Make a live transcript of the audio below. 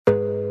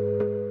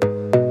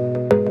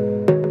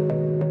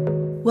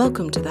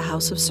Welcome to the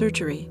House of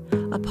Surgery,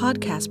 a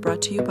podcast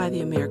brought to you by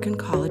the American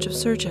College of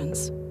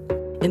Surgeons.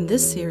 In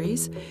this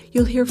series,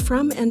 you'll hear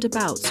from and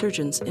about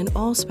surgeons in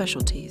all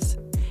specialties,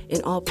 in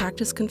all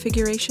practice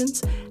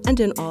configurations, and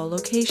in all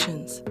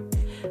locations.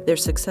 Their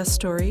success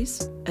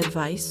stories,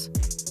 advice,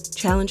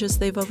 challenges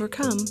they've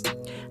overcome,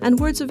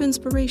 and words of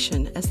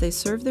inspiration as they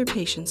serve their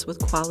patients with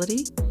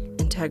quality,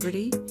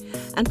 integrity,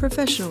 and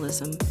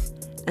professionalism,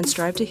 and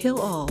strive to heal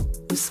all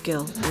with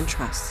skill and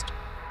trust.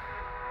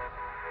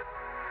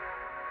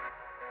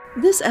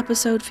 This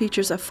episode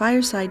features a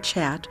fireside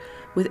chat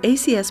with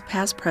ACS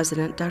past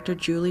president Dr.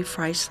 Julie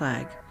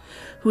Freischlag,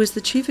 who is the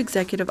Chief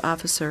Executive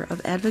Officer of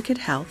Advocate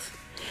Health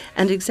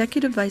and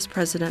Executive Vice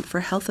President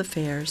for Health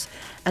Affairs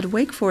at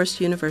Wake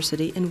Forest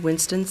University in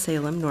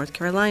Winston-Salem, North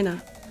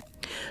Carolina.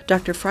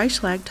 Dr.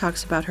 Freischlag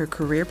talks about her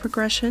career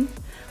progression,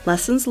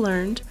 lessons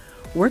learned,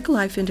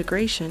 work-life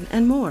integration,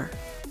 and more.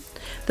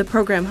 The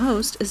program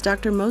host is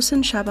Dr.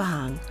 Mohsen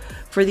Shabahang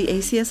for the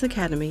ACS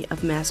Academy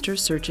of Master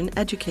Surgeon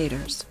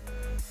Educators.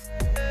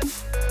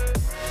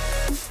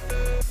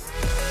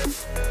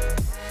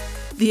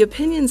 The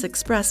opinions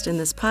expressed in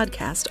this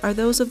podcast are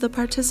those of the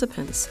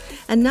participants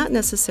and not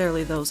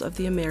necessarily those of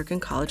the American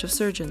College of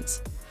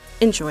Surgeons.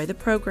 Enjoy the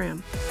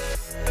program.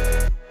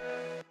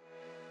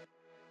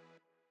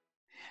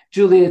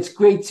 Julie, it's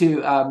great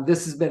to,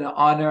 this has been an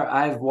honor.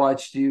 I've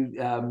watched you,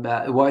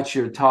 watch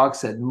your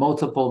talks at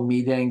multiple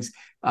meetings,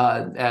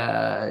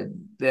 and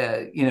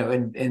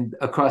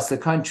across the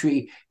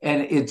country.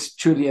 And it's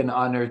truly an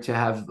honor to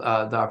have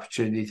the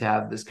opportunity to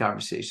have this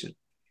conversation.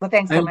 Well,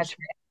 thanks so much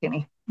for asking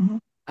me. Mm-hmm.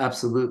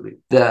 Absolutely.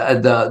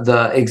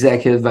 The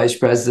Executive Vice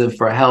President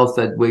for Health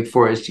at Wake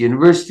Forest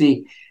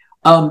University.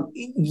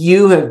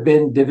 You have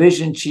been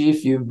division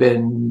chief, you've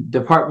been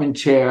department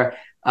chair,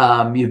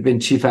 you've been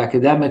chief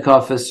academic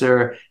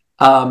officer,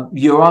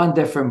 you're on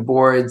different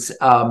boards,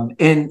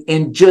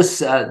 and just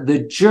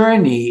the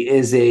journey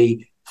is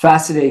a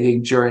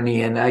fascinating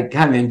journey. And I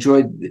kind of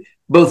enjoyed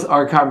both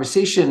our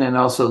conversation and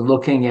also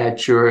looking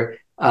at your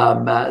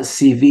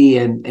CV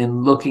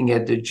and looking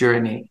at the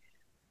journey.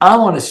 I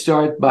want to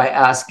start by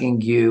asking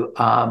you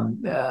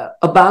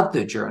about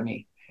the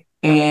journey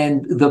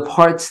and the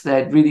parts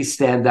that really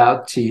stand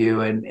out to you,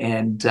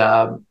 and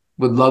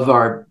would love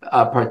our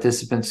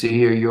participants to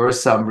hear your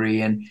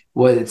summary and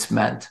what it's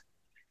meant.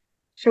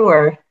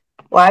 Sure.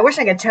 Well, I wish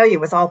I could tell you it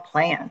was all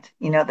planned,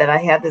 that I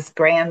had this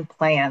grand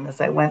plan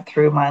as I went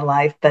through my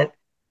life. But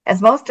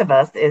as most of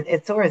us,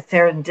 it's sort of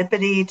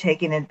serendipity,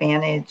 taking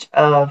advantage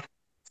of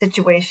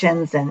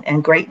situations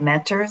and great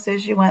mentors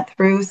as you went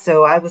through.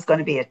 So I was going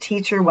to be a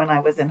teacher when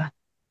I was in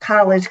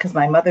college because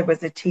my mother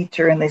was a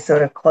teacher and they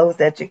sort of closed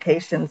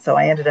education. So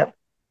I ended up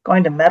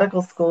going to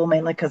medical school,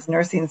 mainly because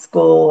nursing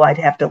school, I'd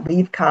have to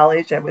leave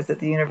college. I was at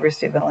the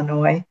University of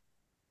Illinois.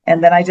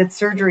 And then I did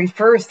surgery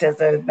first as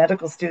a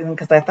medical student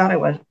because I thought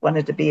I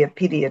wanted to be a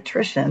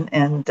pediatrician.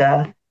 And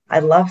I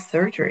love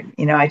surgery.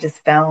 I just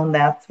found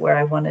that's where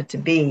I wanted to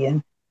be.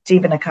 And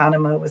Stephen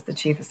Economo was the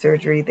chief of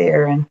surgery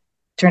there. And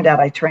turned out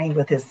I trained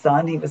with his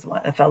son. He was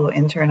a fellow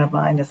intern of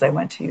mine as I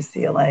went to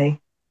UCLA.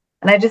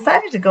 And I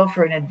decided to go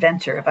for an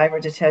adventure. If I were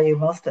to tell you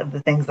most of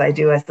the things I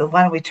do, I said,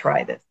 why don't we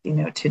try this,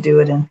 to do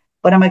it? And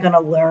what am I going to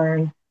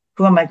learn?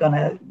 Who am I going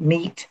to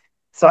meet?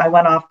 So I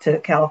went off to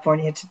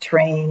California to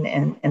train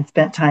and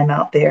spent time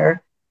out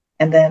there.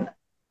 And then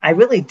I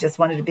really just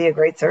wanted to be a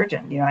great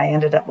surgeon. I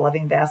ended up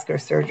loving vascular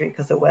surgery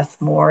because of Wes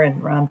Moore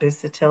and Ron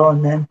Busatil.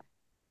 And then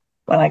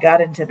when I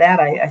got into that,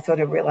 I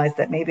sort of realized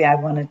that maybe I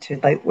wanted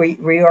to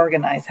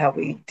reorganize how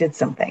we did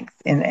some things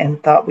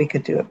and thought we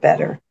could do it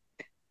better.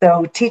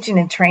 So teaching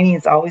and training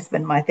has always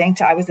been my thing.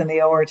 I was in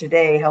the OR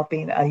today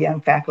helping a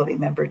young faculty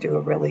member do a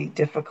really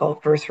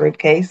difficult first rib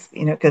case,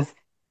 because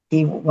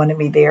he wanted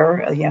me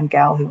there, a young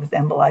gal who was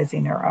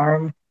embolizing her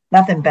arm,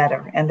 nothing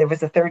better. And there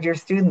was a third-year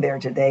student there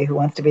today who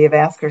wants to be a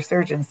vascular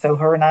surgeon. So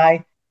her and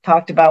I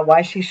talked about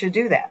why she should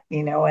do that,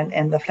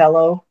 and the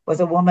fellow was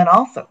a woman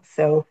also.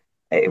 So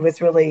it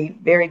was really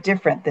very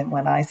different than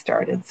when I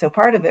started. So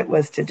part of it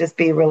was to just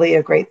be really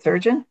a great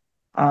surgeon.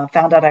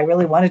 Found out I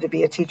really wanted to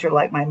be a teacher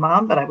like my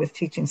mom, but I was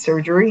teaching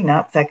surgery,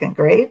 not second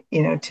grade,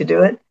 to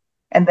do it.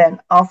 And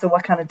then also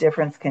what kind of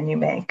difference can you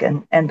make?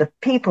 And the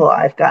people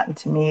I've gotten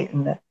to meet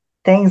and the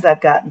things I've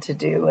gotten to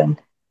do.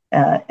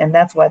 And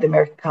that's why the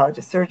American College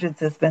of Surgeons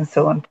has been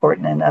so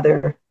important in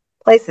other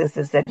places,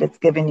 is that it's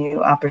given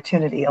you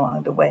opportunity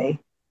along the way.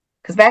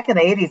 Because back in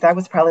the 80s, I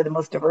was probably the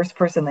most diverse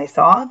person they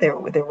saw. There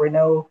were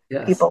no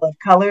people of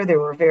color. There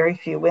were very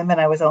few women.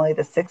 I was only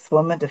the sixth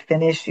woman to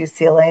finish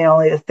UCLA,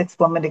 only the sixth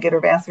woman to get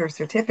her vascular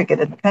certificate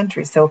in the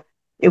country. So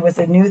it was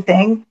a new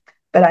thing.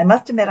 But I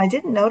must admit, I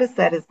didn't notice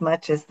that as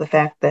much as the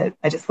fact that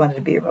I just wanted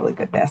to be a really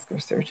good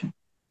vascular surgeon.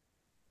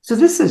 So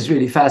this is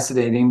really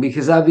fascinating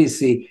because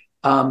obviously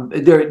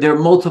there are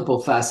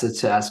multiple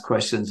facets to ask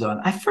questions on.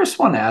 I first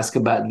want to ask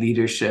about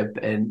leadership,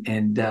 and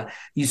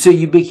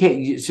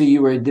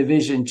you were a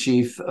division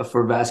chief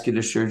for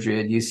vascular surgery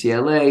at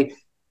UCLA.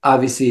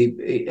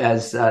 Obviously,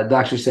 as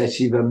Dr.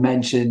 Sachiva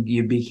mentioned,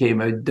 you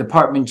became a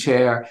department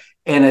chair,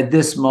 and at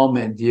this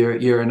moment,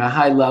 you're in a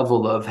high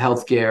level of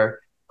healthcare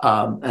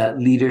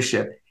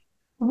leadership.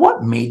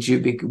 What made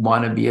you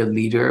want to be a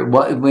leader?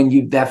 What when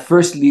you that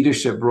first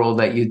leadership role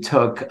that you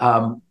took?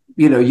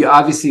 You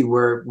obviously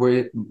were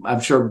I'm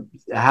sure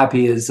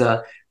happy as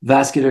a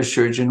vascular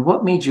surgeon.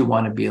 What made you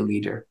want to be a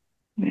leader?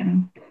 Yeah.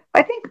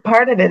 I think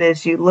part of it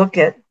is you look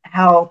at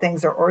how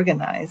things are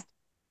organized.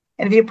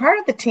 And if you're part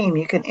of the team,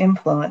 you can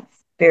influence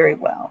very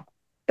well.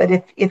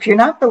 But if you're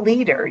not the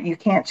leader, you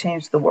can't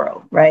change the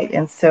world, right?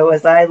 And so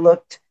as I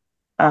looked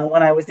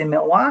when I was in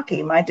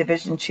Milwaukee, my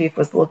division chief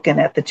was looking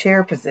at the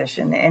chair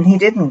position and he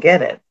didn't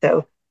get it.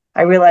 So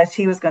I realized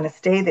he was going to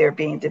stay there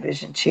being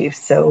division chief.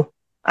 So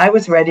I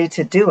was ready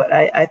to do it.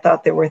 I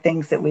thought there were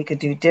things that we could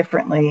do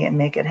differently and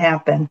make it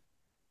happen.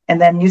 And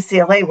then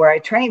UCLA, where I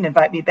trained,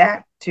 invite me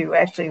back to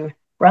actually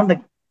run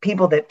the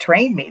people that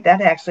trained me.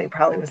 That actually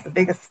probably was the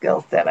biggest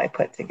skill set I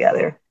put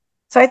together.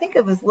 So I think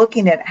it was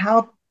looking at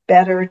how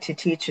better to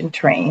teach and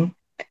train,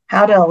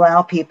 how to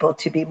allow people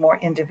to be more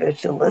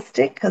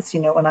individualistic. Because,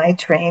 when I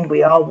trained,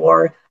 we all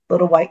wore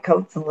little white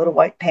coats and little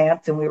white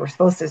pants, and we were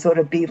supposed to sort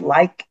of be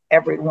like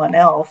everyone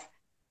else.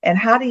 And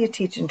how do you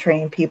teach and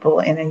train people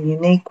in a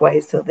unique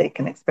way so they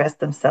can express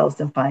themselves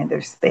and find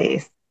their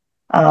space?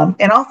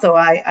 And also,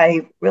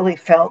 I really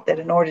felt that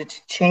in order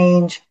to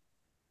change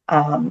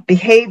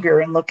behavior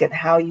and look at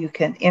how you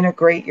can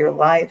integrate your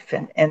life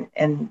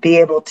and be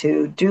able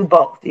to do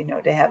both,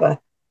 to have a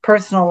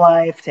personal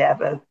life, to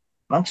have a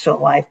functional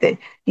life, that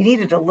you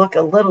needed to look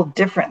a little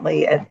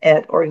differently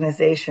at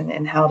organization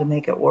and how to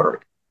make it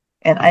work.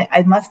 And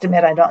I must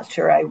admit, I'm not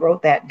sure I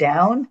wrote that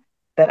down,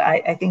 but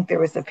I think there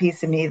was a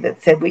piece of me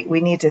that said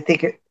we need to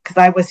think, because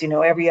I was,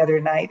 every other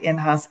night in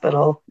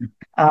hospital.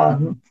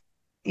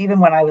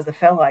 Even when I was a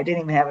fellow, I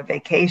didn't even have a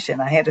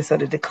vacation. I had to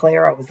sort of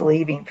declare I was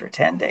leaving for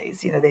 10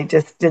 days. They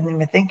just didn't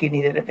even think you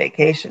needed a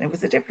vacation. It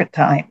was a different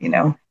time,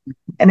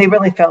 and they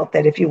really felt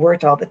that if you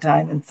worked all the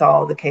time and saw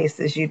all the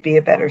cases, you'd be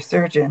a better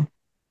surgeon.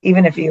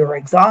 Even if you were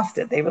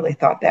exhausted, they really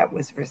thought that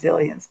was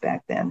resilience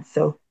back then.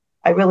 So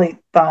I really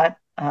thought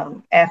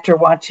after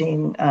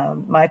watching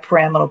my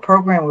pyramidal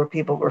program where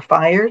people were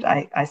fired,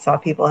 I saw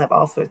people have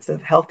all sorts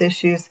of health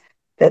issues,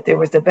 that there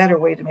was a better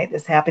way to make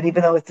this happen,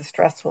 even though it's a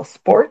stressful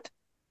sport,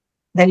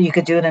 that you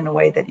could do it in a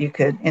way that you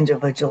could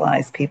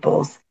individualize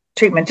people's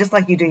treatment, just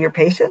like you do your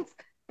patients,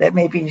 that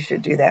maybe you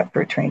should do that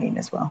for training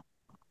as well.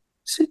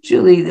 So,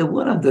 Julie,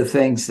 one of the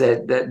things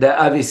that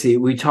obviously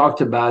we talked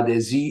about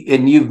is,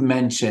 and you've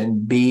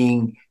mentioned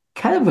being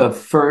kind of a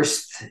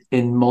first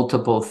in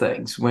multiple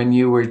things. When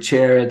you were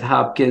chair at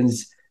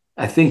Hopkins,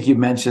 I think you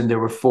mentioned there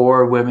were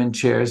 4 women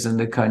chairs in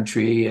the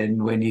country.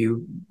 And when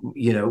you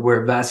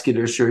were a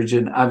vascular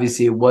surgeon,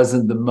 obviously it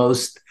wasn't the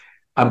most,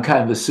 I'm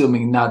kind of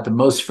assuming not the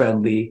most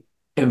friendly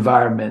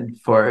environment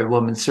for a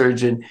woman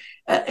surgeon.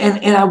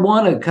 And I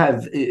want to kind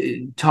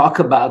of talk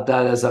about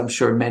that, as I'm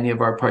sure many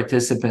of our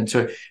participants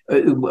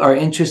are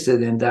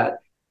interested in that.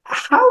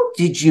 How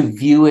did you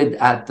view it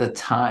at the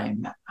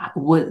time?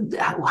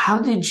 How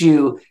did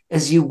you,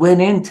 as you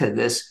went into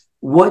this,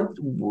 what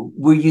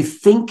were you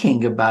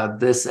thinking about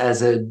this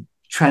as a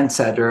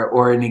trendsetter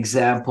or an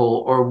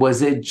example, or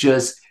was it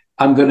just,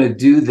 I'm going to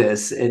do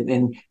this?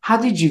 And how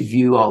did you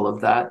view all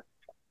of that?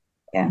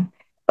 Yeah.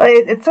 Well,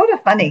 it's sort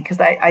of funny because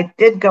I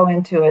did go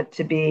into it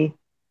to be,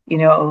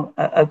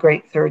 a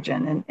great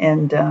surgeon.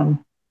 And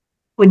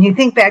when you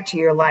think back to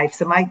your life,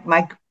 so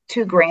my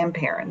 2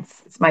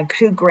 grandparents, it's my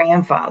 2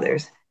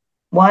 grandfathers,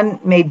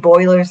 one made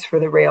boilers for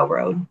the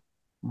railroad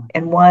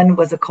and one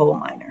was a coal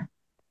miner.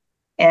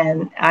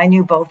 And I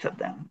knew both of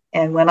them.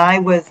 And when I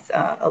was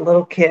a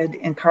little kid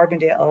in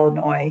Carbondale,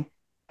 Illinois,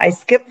 I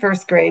skipped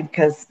first grade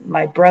because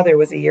my brother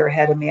was a year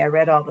ahead of me. I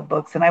read all the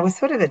books and I was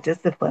sort of a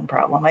discipline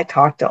problem. I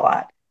talked a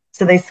lot.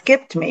 So they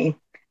skipped me.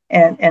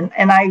 And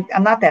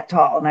I'm not that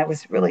tall, and I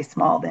was really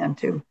small then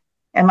too.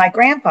 And my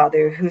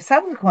grandfather, who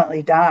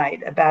subsequently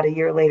died about a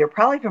year later,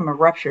 probably from a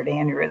ruptured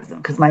aneurysm,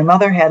 because my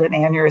mother had an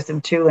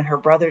aneurysm too, and her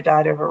brother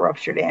died of a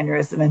ruptured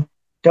aneurysm. And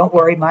don't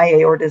worry, my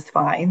aorta is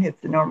fine. It's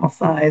the normal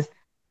size.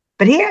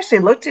 But he actually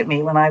looked at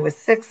me when I was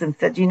 6 and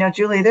said,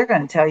 Julie, they're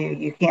going to tell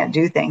you can't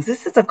do things.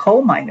 This is a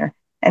coal miner.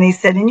 And he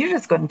said, and you're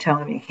just going to tell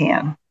them you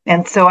can.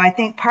 And so I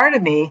think part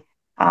of me,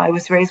 I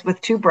was raised with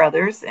 2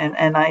 brothers,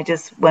 and I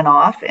just went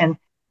off. And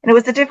it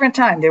was a different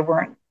time. There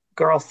weren't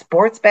girls'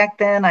 sports back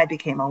then. I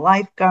became a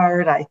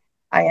lifeguard. I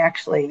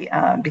actually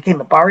became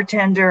a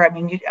bartender. I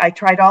mean, I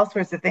tried all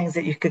sorts of things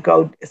that you could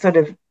go sort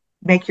of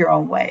make your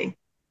own way.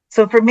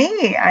 So for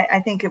me,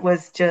 I think it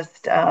was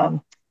just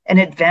an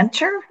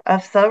adventure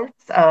of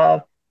sorts,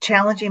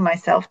 challenging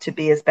myself to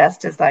be as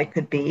best as I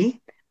could be.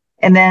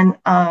 And then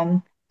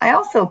I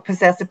also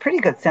possess a pretty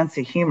good sense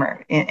of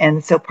humor.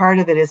 And so part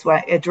of it is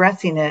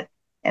addressing it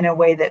in a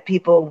way that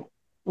people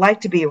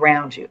like to be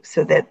around you,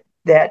 so that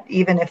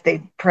even if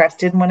they perhaps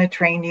didn't want to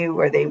train you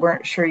or they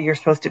weren't sure you're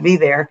supposed to be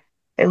there,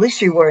 at least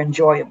you were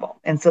enjoyable.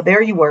 And so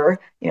there you were,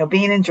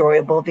 being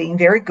enjoyable, being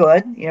very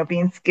good,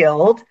 being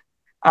skilled.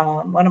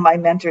 One of my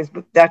mentors,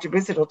 Dr.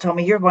 Busittel, told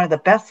me, you're one of the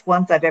best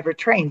ones I've ever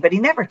trained, but he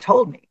never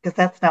told me, because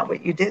that's not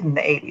what you did in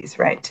the 80s,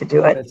 right, to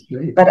do it. That's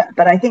great.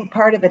 But I think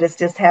part of it is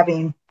just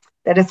having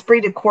that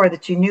esprit de corps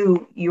that you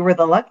knew you were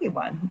the lucky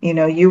one.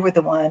 You were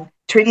the one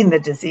treating the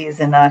disease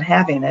and not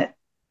having it,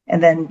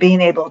 and then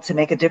being able to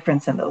make a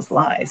difference in those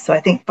lives. So I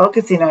think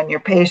focusing on your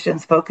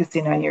patients,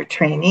 focusing on your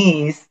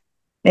trainees,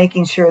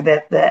 making sure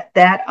that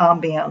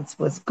ambiance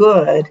was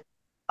good,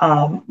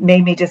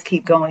 made me just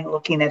keep going,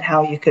 looking at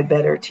how you could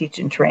better teach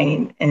and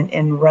train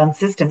and run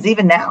systems.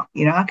 Even now,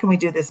 how can we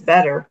do this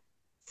better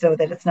so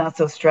that it's not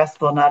so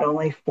stressful, not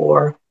only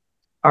for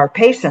our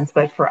patients,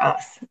 but for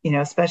us,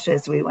 especially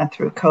as we went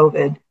through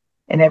COVID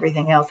and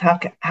everything else.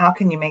 How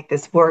can you make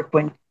this work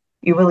when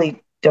you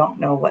really don't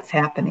know what's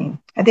happening?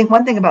 I think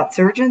one thing about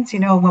surgeons,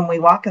 when we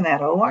walk in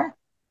that OR,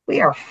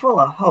 we are full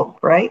of hope,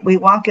 right? We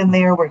walk in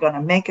there, we're going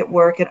to make it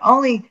work. And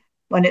only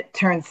when it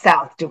turns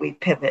south do we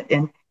pivot.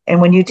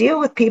 And when you deal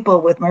with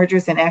people with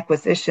mergers and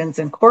acquisitions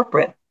and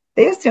corporate,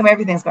 they assume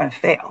everything's going to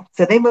fail.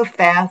 So they move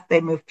fast,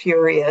 they move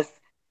furious,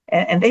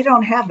 and they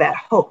don't have that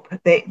hope.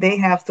 They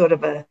have sort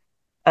of a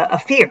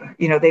fear.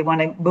 They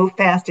want to move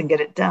fast and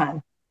get it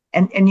done.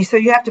 So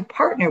you have to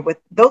partner with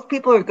those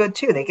people. Are good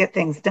too. They get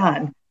things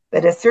done.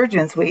 But as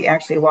surgeons, we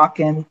actually walk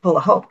in full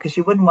of hope, because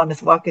you wouldn't want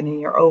us walking in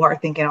your OR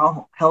thinking,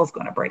 oh, hell's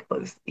going to break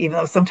loose. Even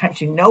though sometimes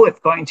it's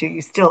going to,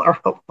 you still are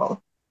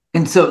hopeful.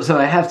 And so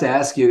I have to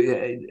ask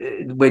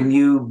you, when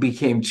you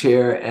became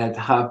chair at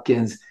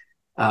Hopkins,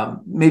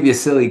 maybe a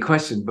silly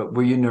question, but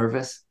were you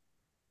nervous?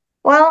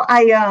 Well,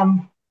 I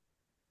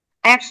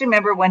actually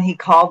remember when he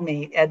called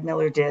me, Ed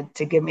Miller did,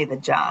 to give me the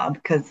job,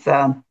 because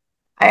I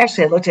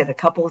actually looked at a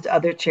couple of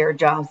other chair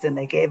jobs and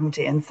they gave them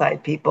to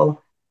inside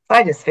people. So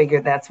I just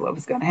figured that's what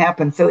was going to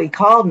happen. So he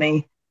called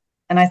me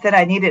and I said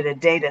I needed a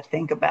day to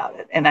think about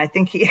it. And I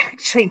think he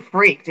actually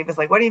freaked. He was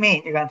like, what do you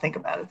mean you're going to think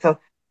about it? So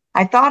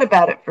I thought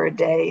about it for a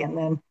day. And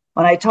then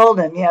when I told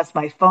him, yes,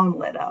 my phone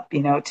lit up,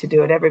 to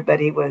do it.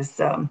 Everybody was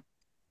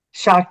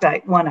shocked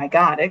I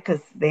got it,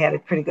 because they had a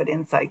pretty good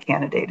inside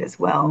candidate as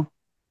well.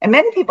 And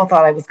many people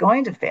thought I was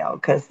going to fail,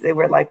 because they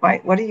were like,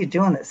 what are you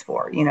doing this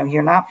for?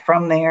 You're not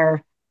from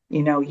there.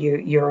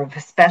 You're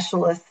a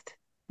specialist,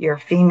 you're a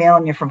female,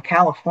 and you're from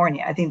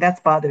California. I think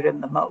that's bothered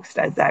him the most,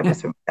 as I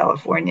was from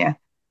California.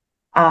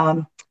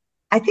 I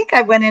think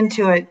I went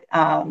into it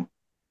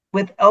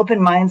with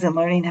open minds and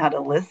learning how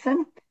to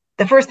listen.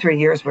 The first 3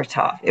 years were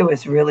tough. It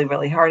was really,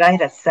 really hard. I had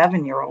a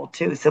 7-year-old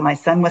too. So my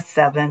son was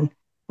 7.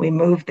 We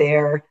moved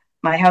there.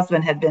 My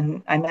husband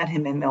I met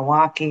him in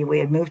Milwaukee. We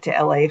had moved to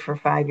LA for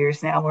 5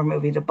 years. Now we're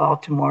moving to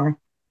Baltimore.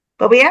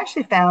 But we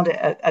actually found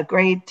a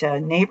great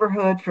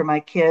neighborhood for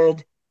my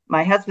kid.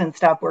 My husband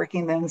stopped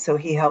working then, so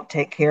he helped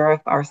take care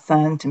of our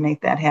son to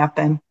make that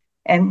happen.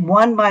 And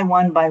one by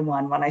one,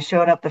 when I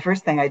showed up, the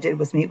first thing I did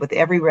was meet with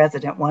every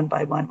resident one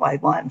by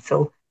one.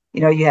 So,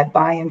 you had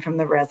buy-in from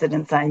the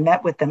residents. I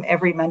met with them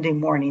every Monday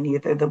morning,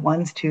 either the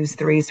 1s, 2s,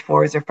 3s,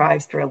 4s, or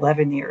 5s for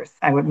 11 years.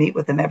 I would meet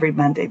with them every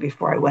Monday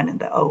before I went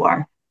into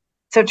OR.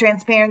 So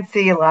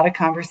transparency, a lot of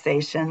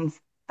conversations.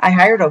 I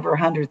hired over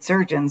 100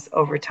 surgeons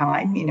over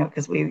time,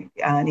 because we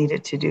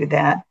needed to do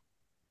that.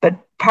 But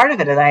part of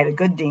it is I had a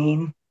good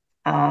dean.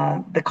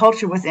 The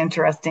culture was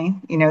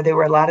interesting. There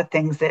were a lot of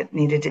things that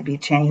needed to be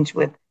changed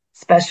with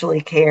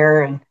specialty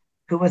care and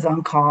who was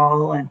on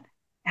call and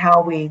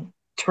how we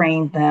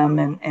trained them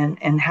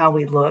and how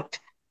we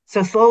looked.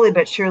 So slowly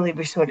but surely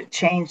we sort of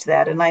changed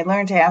that. And I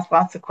learned to ask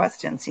lots of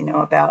questions,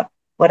 about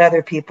what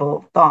other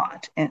people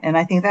thought. And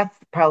I think that's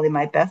probably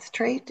my best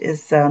trait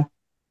is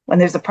when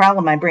there's a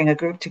problem, I bring a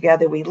group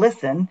together, we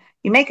listen,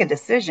 you make a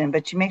decision,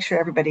 but you make sure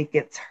everybody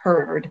gets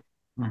heard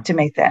to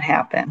make that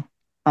happen.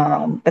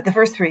 But the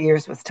first 3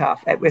 years was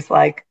tough. It was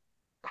like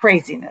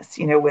craziness,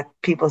 with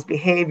people's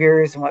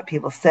behaviors and what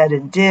people said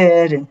and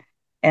did.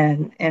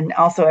 And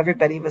also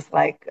everybody was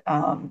like,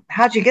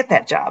 how'd you get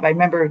that job? I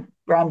remember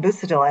Ron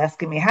Busuttil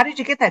asking me, how did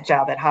you get that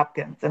job at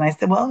Hopkins? And I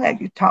said, well,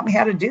 you taught me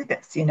how to do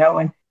this,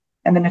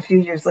 and then a few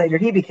years later,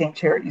 he became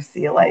chair at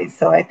UCLA.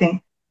 So I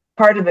think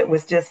part of it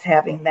was just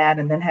having that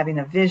and then having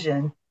a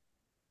vision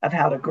of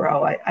how to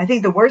grow. I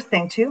think the worst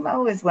thing too,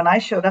 Mo, is when I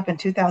showed up in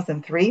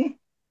 2003,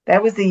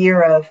 that was the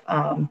year of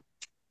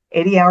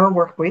 80-hour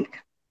work week,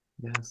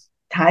 yes,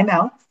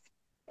 timeouts,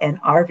 and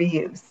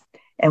RVUs.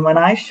 And when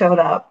I showed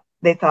up,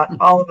 they thought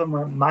all of them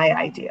were my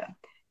idea.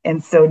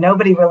 And so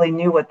nobody really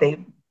knew what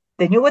they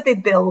knew what they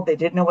billed. They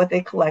didn't know what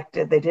they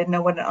collected. They didn't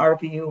know what an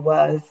RVU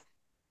was.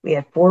 We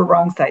had 4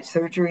 wrong site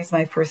surgeries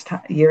my first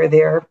year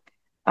there.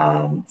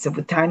 So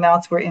the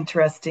timeouts were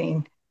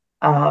interesting.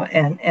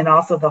 And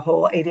also the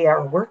whole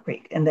 80-hour work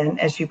week. And then,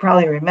 as you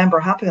probably remember,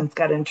 Hopkins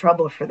got in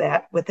trouble for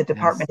that with the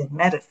Department of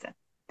Medicine.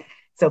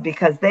 So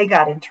because they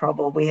got in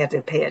trouble, we had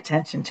to pay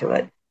attention to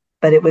it.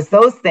 But it was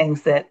those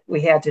things that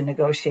we had to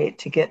negotiate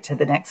to get to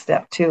the next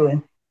step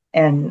too.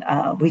 And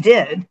we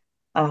did,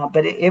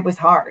 but it was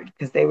hard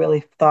because they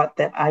really thought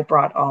that I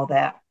brought all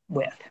that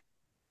with.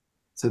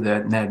 So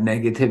that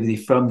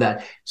negativity from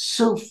that.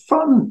 So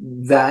from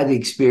that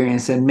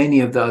experience and many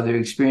of the other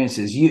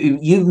experiences,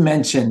 you've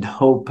mentioned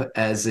hope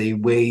as a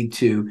way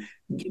to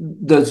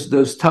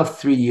those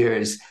tough 3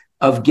 years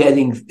of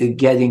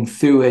getting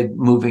through it,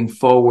 moving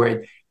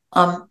forward.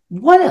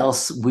 What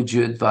else would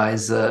you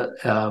advise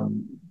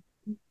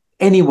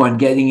anyone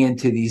getting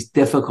into these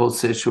difficult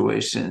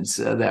situations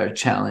that are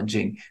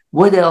challenging.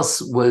 What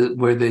else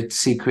were the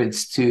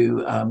secrets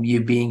to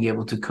you being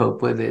able to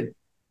cope with it?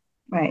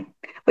 Right.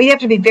 Well, you have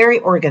to be very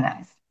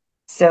organized.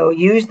 So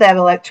use that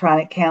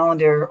electronic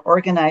calendar,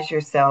 organize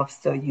yourself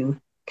so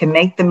you can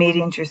make the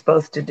meetings you're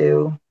supposed to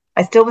do.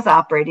 I still was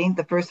operating.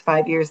 The first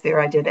 5 years there,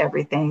 I did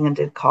everything and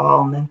did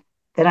call. And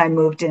then I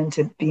moved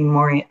into being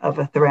more of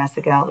a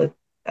thoracic outlet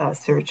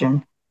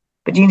surgeon.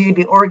 But you need to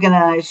be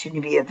organized, you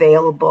need to be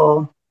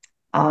available,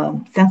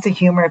 sense of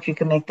humor if you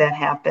can make that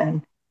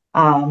happen.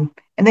 And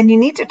then you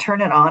need to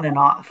turn it on and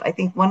off. I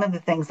think one of the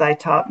things I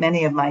taught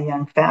many of my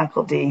young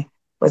faculty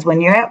was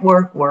when you're at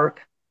work,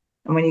 work,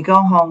 and when you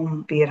go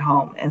home, be at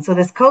home. And so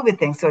this COVID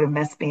thing sort of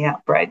messed me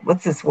up, right?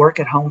 What's this work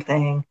at home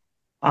thing?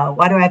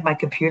 Why do I have my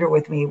computer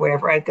with me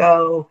wherever I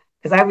go?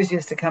 Because I was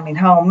used to coming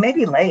home,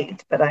 maybe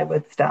late, but I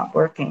would stop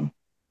working.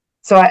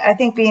 So I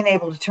think being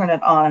able to turn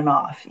it on and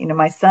off.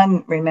 My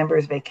son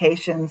remembers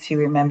vacations. He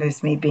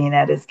remembers me being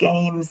at his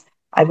games.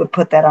 I would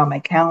put that on my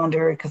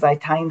calendar because I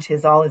timed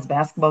all his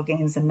basketball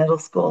games in middle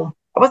school.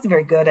 I wasn't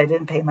very good. I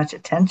didn't pay much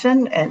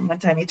attention. And one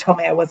time he told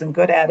me I wasn't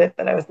good at it,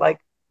 but I was like,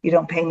 you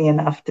don't pay me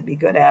enough to be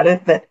good at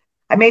it. But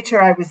I made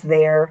sure I was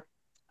there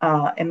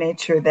and made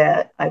sure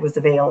that I was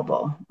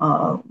available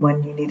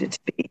when you needed to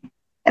be.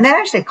 And that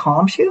actually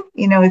calms you.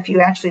 If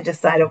you actually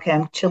decide, okay,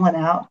 I'm chilling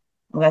out,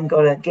 I'm going to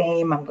go to a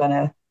game, I'm going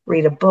to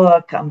read a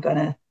book, I'm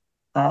going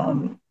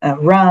to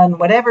run,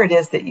 whatever it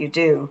is that you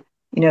do,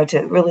 to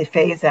really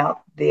phase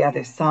out the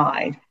other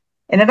side.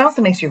 And it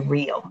also makes you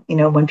real.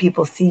 When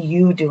people see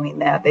you doing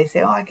that, they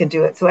say, oh, I can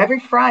do it. So every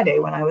Friday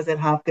when I was at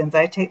Hopkins,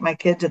 I take my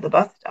kid to the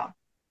bus stop,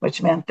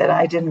 which meant that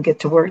I didn't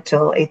get to work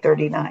till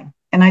 8:39.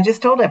 And I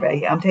just told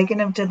everybody, I'm taking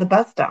them to the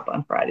bus stop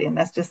on Friday. And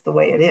that's just the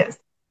way it is.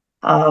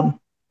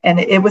 And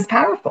it was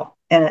powerful.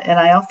 And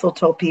I also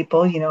told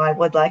people, I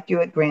would like you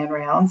at Grand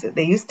Rounds.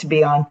 They used to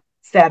be on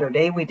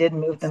Saturday. We did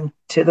move them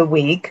to the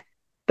week.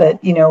 But,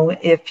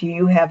 if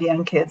you have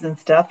young kids and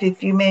stuff,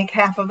 if you make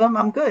half of them,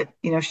 I'm good.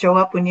 Show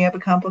up when you have a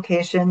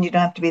complication. You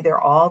don't have to be there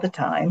all the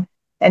time.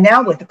 And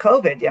now with the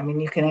COVID, I mean,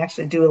 you can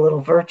actually do a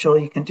little virtual.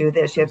 You can do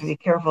this. You have to be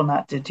careful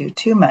not to do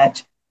too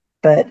much.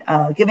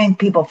 But giving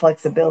people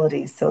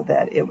flexibility so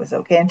that it was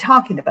okay and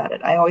talking about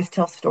it. I always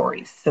tell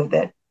stories so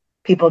that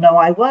people know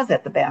I was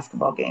at the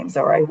basketball games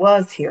or I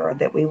was here or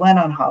that we went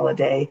on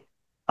holiday,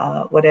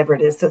 whatever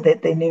it is, so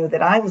that they knew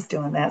that I was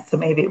doing that. So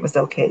maybe it was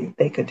okay.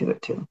 They could do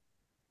it too.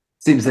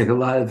 Seems like a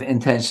lot of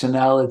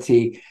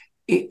intentionality.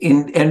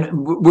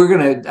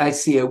 I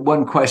see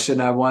one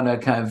question I want to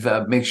kind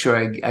of make sure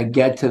I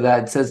get to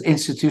that. It says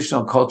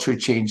institutional culture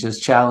change is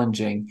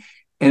challenging.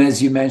 And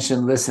as you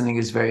mentioned, listening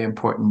is very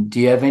important.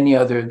 Do you have any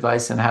other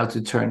advice on how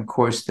to turn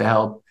course to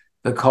help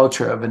the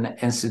culture of an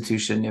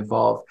institution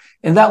evolve?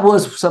 And that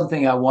was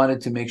something I wanted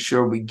to make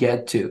sure we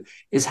get to,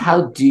 is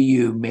how do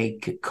you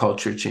make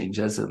culture change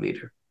as a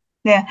leader?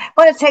 Yeah,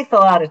 well, it takes a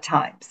lot of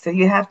time. So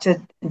you have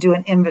to do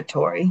an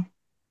inventory.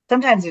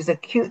 Sometimes there's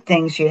acute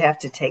things you have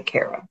to take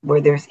care of, where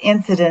there's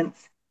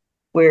incidents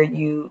where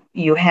you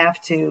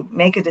have to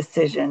make a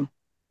decision,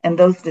 and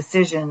those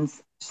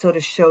decisions sort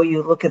of show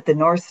you, look at the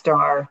North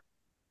Star,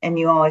 and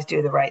you always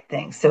do the right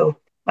thing. So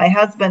my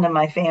husband and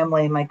my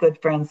family and my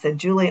good friends said,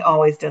 Julie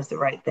always does the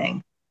right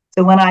thing.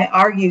 So when I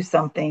argue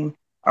something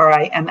or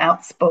I am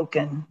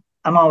outspoken,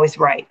 I'm always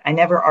right. I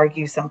never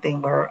argue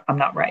something where I'm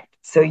not right.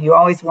 So you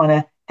always want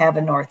to have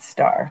a North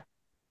Star.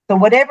 So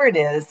whatever it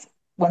is,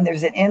 when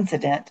there's an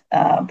incident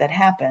that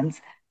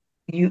happens,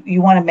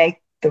 you want to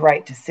make the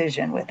right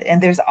decision with it.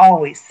 And there's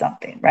always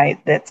something,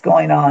 right, that's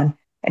going on,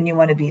 and you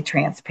want to be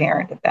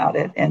transparent about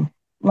it. And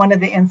one of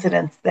the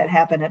incidents that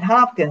happened at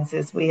Hopkins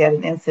is we had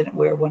an incident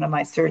where one of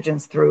my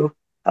surgeons threw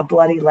a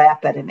bloody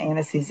lap at an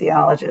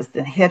anesthesiologist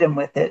and hit him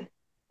with it,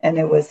 and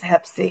it was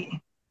Hep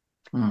C.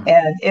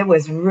 And it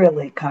was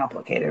really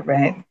complicated,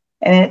 right?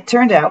 And it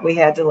turned out we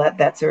had to let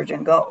that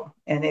surgeon go.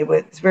 And it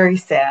was very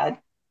sad,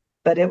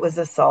 but it was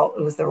assault.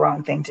 It was the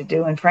wrong thing to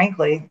do. And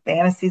frankly, the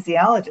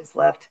anesthesiologist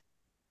left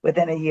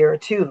within a year or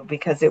two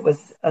because it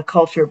was a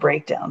culture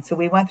breakdown. So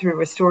we went through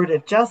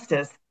restorative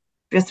justice,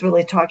 just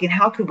really talking,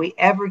 how could we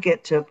ever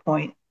get to a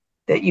point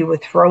that you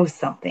would throw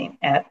something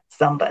at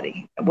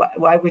somebody?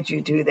 Why would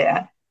you do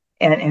that?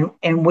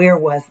 And where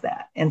was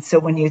that? And so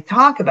when you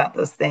talk about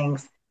those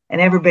things, and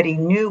everybody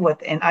knew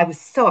and I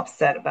was so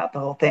upset about the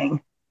whole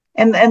thing.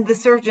 And the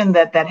surgeon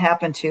that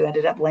happened to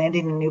ended up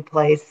landing in a new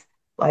place.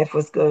 Life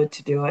was good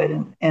to do it,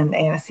 and the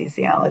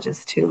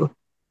anesthesiologist too.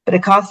 But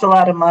it cost a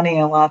lot of money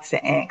and lots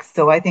of angst.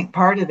 So I think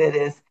part of it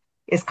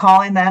is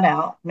calling that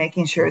out,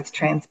 making sure it's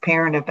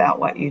transparent about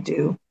what you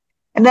do.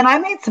 And then I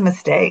made some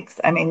mistakes.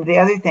 I mean, the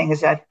other thing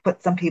is I've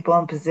put some people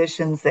in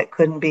positions that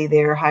couldn't be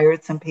there,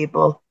 hired some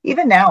people.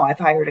 Even now, I've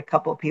hired a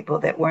couple of people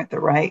that weren't the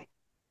right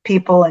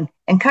people, and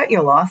cut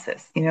your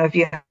losses. If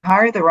you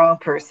hire the wrong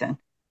person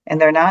and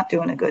they're not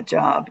doing a good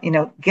job,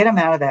 get them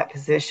out of that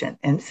position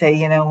and say,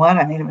 you know what,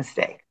 I made a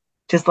mistake,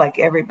 just like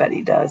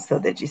everybody does, so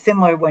that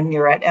similar when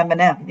you're at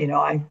M&M,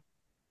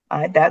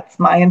 I that's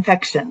my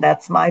infection,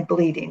 that's my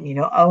bleeding,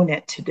 own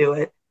it to do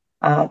it.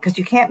 because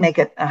you can't make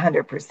it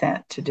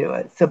 100% to do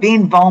it. So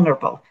being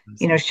vulnerable,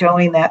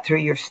 showing that through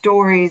your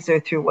stories or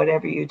through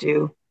whatever you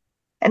do,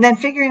 and then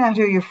figuring out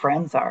who your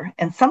friends are.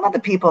 And some of the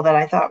people that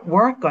I thought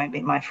weren't going to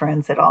be my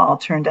friends at all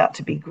turned out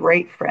to be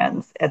great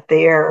friends at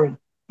there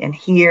and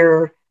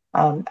here.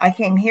 I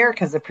came here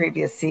because the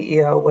previous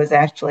CEO was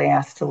actually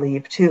asked to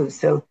leave too.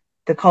 So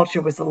the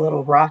culture was a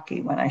little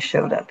rocky when I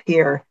showed up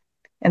here.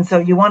 And so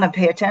you want to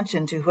pay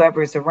attention to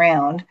whoever's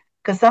around,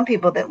 because some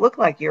people that look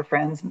like your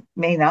friends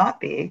may not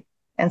be,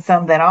 and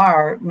some that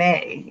are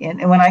may.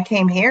 And when I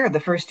came here the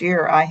first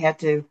year, I had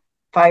to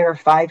fire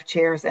 5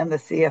 chairs and the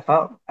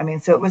CFO. I mean,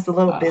 so it was a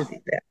little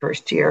busy that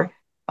first year.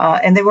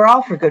 And they were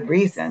all for good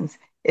reasons.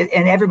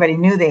 And everybody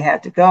knew they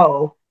had to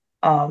go.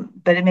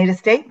 But it made a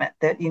statement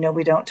that,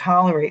 we don't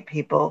tolerate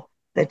people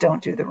that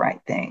don't do the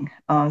right thing.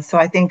 So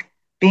I think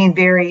being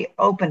very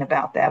open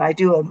about that. I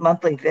do a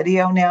monthly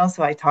video now,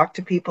 so I talk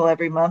to people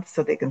every month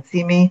so they can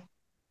see me.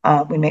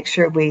 We make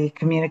sure we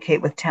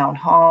communicate with town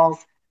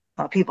halls.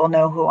 People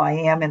know who I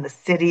am in the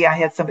city. I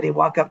had somebody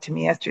walk up to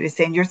me yesterday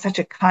saying, "You're such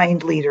a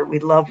kind leader. We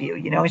love you."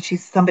 And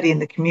she's somebody in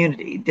the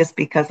community just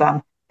because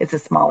it's a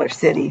smaller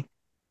city.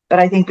 But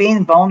I think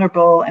being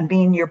vulnerable and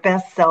being your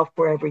best self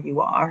wherever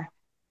you are,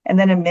 and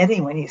then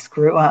admitting when you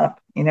screw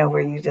up,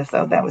 where you just,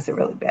 oh, that was a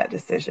really bad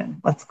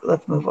decision.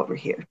 Let's move over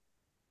here.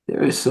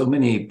 There are so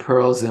many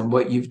pearls in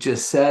what you've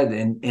just said,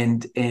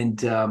 and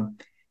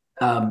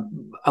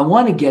I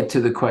want to get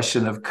to the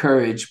question of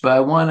courage, but I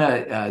want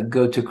to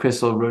go to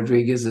Crystal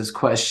Rodriguez's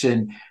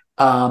question.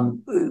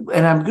 And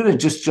I'm going to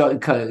just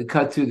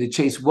cut through the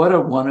chase. What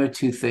are one or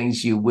two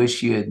things you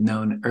wish you had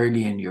known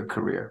early in your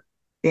career?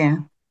 Yeah.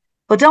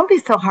 Well, don't be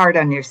so hard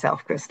on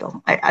yourself,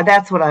 Crystal.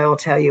 That's what I will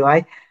tell you.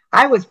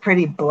 I was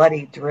pretty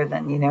bloody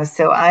driven.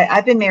 So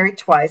I've been married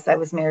twice. I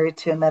was married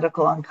to a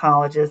medical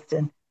oncologist,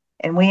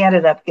 and we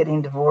ended up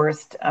getting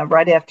divorced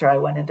right after I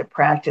went into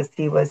practice.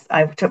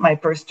 I took my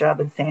first job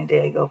in San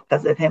Diego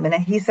because of him, and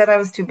he said I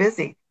was too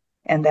busy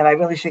and that I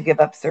really should give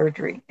up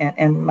surgery.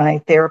 And my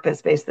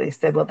therapist basically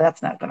said, well,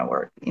 that's not going to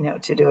work,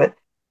 to do it.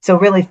 So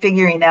really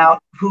figuring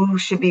out who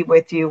should be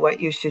with you, what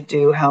you should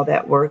do, how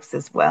that works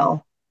as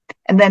well.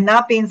 And then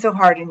not being so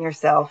hard on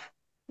yourself,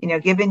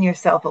 giving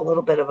yourself a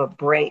little bit of a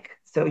break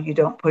so you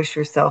don't push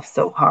yourself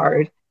so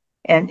hard,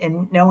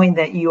 and knowing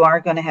that you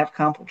are going to have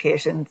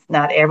complications.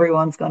 Not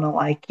everyone's going to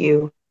like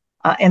you.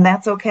 And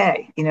that's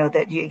okay.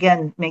 That you,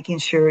 again, making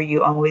sure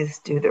you always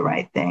do the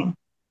right thing.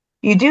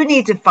 You do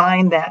need to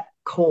find that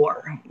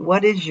core.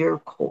 What is your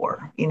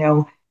core?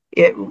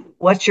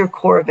 What's your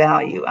core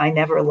value? I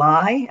never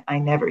lie. I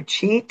never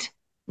cheat.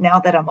 Now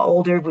that I'm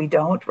older, we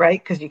don't,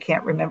 right? Because you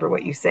can't remember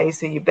what you say,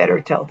 so you better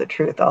tell the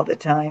truth all the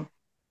time.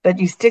 But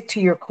you stick to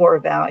your core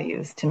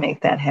values to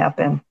make that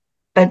happen.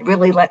 But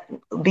really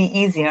be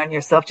easy on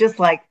yourself. Just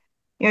like,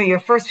 your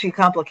first few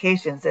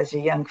complications as a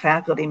young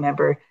faculty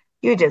member,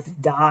 you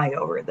just die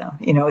over them,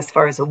 as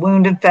far as a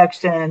wound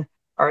infection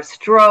or a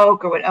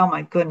stroke or what, oh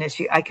my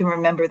goodness, I can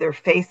remember their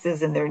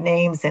faces and their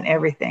names and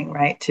everything,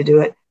 right, to do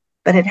it.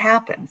 But it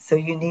happens. So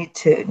you need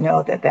to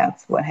know that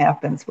that's what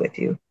happens with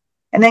you.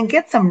 And then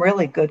get some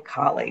really good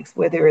colleagues,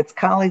 whether it's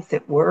colleagues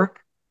at work.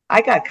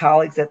 I got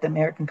colleagues at the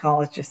American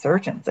College of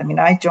Surgeons. I mean,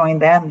 I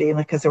joined them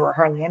because there were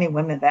hardly any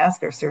women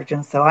vascular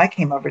surgeons. So I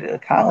came over to the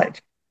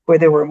college where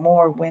there were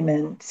more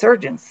women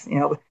surgeons.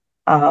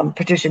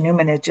 Patricia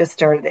Newman had just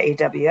started the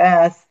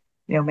AWS,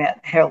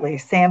 met Harley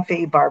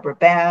Samfi, Barbara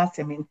Bass.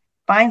 I mean,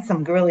 find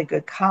some really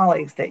good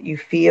colleagues that you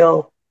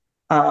feel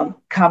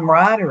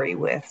camaraderie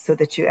with so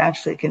that you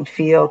actually can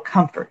feel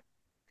comfort.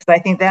 So I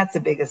think that's the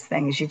biggest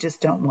thing is you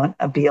just don't want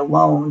to be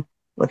alone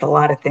with a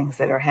lot of things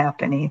that are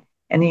happening.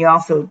 And you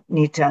also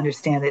need to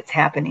understand it's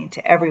happening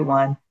to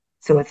everyone.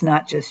 So it's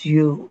not just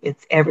you,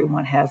 it's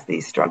everyone has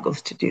these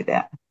struggles to do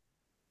that.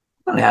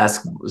 I want to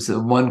ask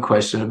one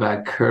question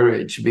about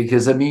courage,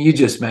 because you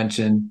just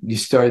mentioned you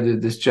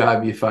started this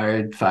job, you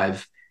fired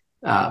five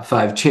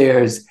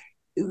chairs.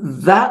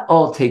 That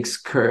all takes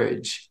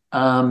courage.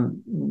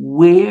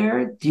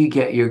 Where do you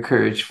get your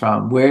courage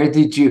from? Where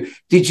did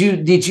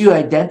you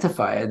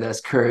identify it as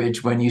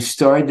courage when you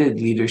started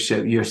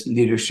your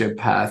leadership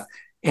path?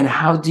 And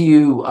how do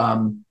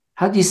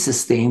you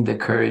sustain the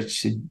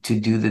courage to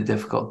do the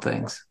difficult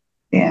things?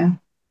 Yeah.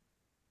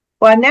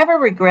 Well, I never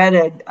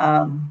regretted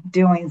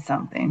doing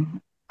something.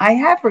 I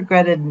have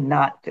regretted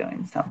not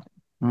doing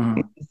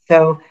something.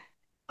 So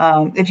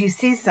if you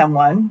see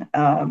someone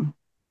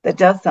that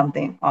does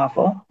something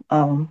awful,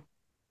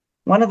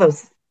 one of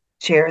those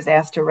chairs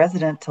asked a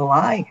resident to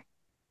lie.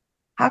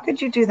 How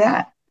could you do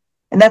that?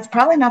 And that's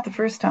probably not the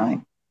first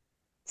time.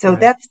 So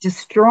that's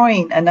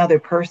destroying another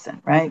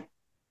person, right?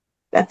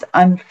 That's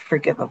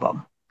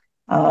unforgivable.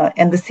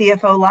 And the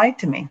CFO lied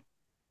to me.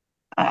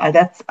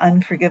 That's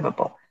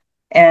unforgivable.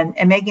 And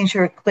making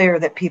sure clear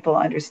that people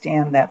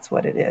understand that's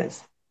what it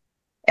is.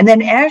 And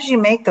then as you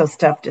make those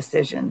tough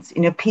decisions,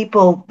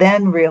 people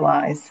then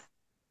realize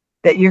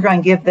that you're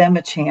going to give them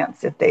a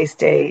chance if they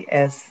stay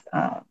as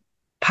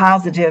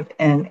positive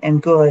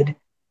and good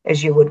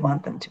as you would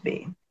want them to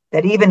be.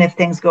 that even if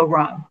things go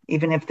wrong,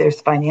 even if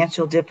there's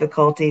financial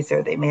difficulties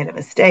or they made a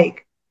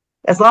mistake,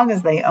 as long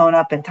as they own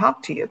up and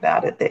talk to you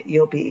about it, that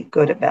you'll be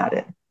good about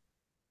it.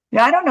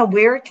 I don't know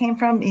where it came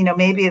from.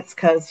 Maybe it's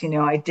because,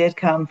 I did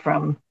come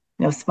from,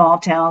 small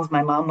towns.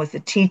 My mom was a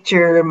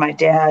teacher. My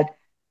dad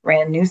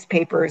ran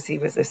newspapers. He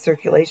was a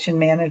circulation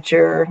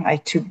manager. I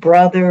had two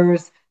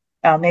brothers.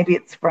 Maybe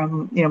it's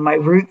from, my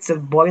roots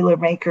of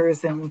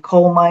Boilermakers and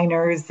coal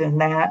miners and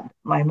that.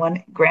 My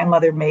one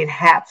grandmother made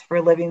hats for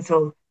a living.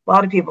 So a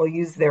lot of people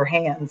use their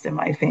hands in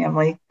my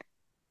family.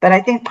 But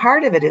I think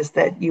part of it is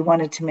that you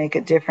wanted to make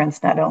a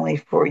difference not only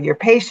for your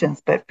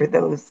patients, but for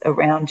those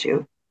around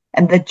you.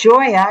 And the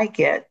joy I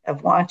get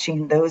of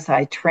watching those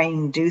I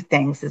train do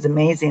things is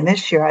amazing.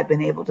 This year, I've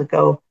been able to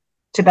go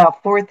to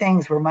about 4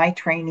 things where my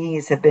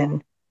trainees have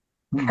been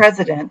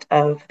president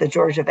of the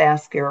Georgia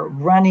Vascular,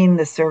 running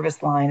the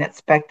service line at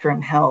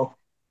Spectrum Health,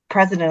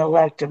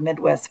 president-elect of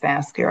Midwest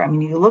Vascular. I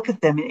mean, you look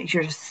at them and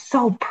you're just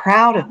so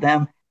proud of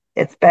them.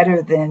 It's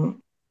better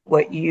than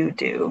what you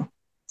do.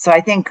 So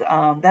I think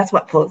that's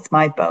what floats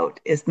my boat,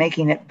 is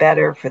making it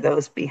better for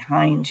those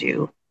behind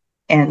you,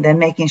 and then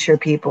making sure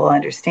people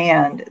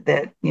understand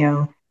that,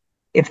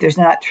 if there's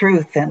not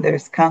truth, then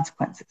there's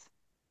consequences.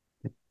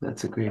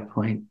 That's a great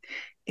point.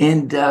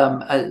 And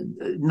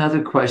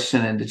another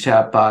question in the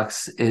chat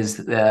box is,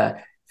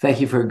 thank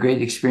you for a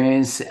great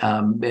experience,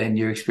 and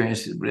your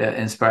experience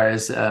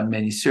inspires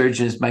many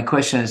surgeons. My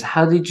question is,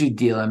 how did you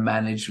deal and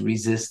manage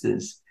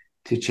resistance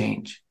to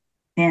change?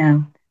 Yeah.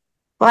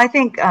 Well, I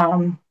think,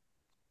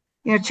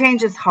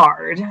 change is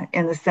hard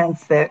in the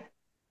sense that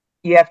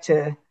you have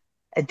to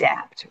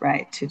adapt,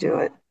 right, to do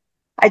it.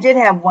 I did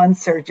have one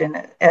surgeon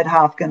at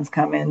Hopkins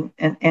come in,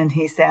 and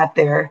he sat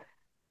there,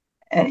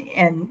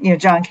 and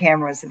John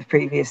Cameron was the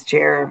previous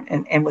chair,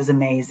 and was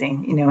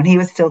amazing, and he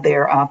was still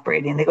there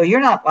operating. They go, "You're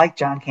not like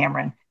John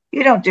Cameron.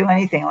 You don't do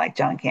anything like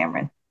John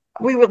Cameron.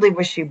 We really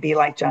wish you'd be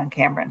like John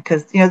Cameron,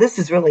 because this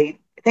is really,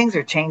 things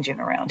are changing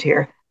around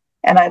here."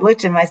 And I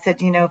looked at him, I said,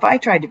 if I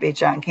tried to be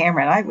John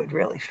Cameron, I would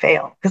really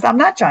fail, because I'm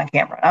not John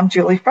Cameron. I'm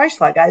Julie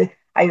Freischlag.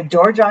 I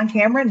adore John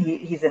Cameron.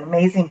 He's an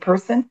amazing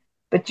person,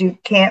 but you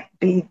can't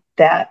be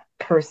that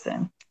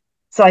person.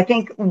 So I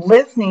think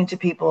listening to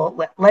people,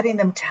 letting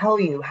them tell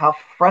you how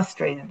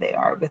frustrated they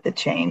are with the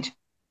change,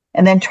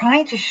 and then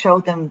trying to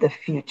show them the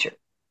future.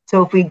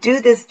 So if we do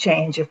this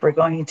change, if we're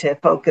going to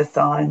focus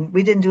on,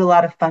 we didn't do a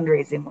lot of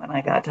fundraising when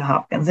I got to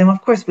Hopkins, and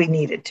of course we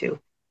needed to.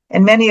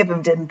 And many of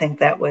them didn't think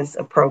that was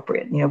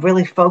appropriate.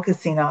 Really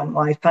focusing on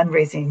why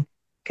fundraising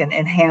can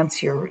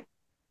enhance your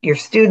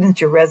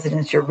students, your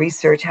residents, your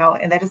research,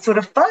 and that it's sort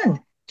of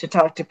fun to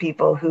talk to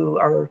people who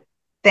are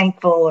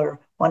thankful or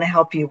want to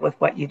help you with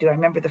what you do. I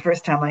remember the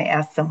first time I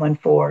asked someone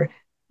for,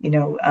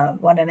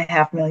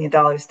 $1.5 million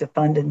to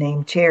fund a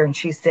named chair, and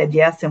she said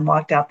yes and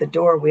walked out the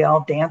door. We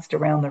all danced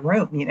around the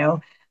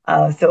room,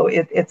 so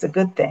it's a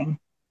good thing.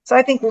 So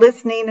I think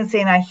listening and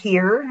saying, I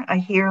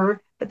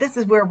hear, but this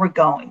is where we're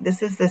going.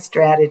 This is the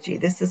strategy.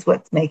 This is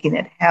what's making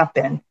it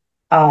happen.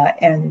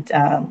 And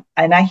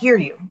I hear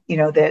you,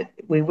 that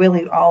we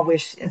really all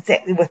wish, with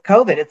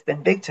COVID, it's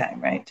been big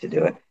time, right, to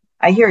do it.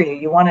 I hear you.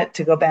 You want it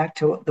to go back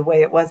to the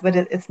way it was, but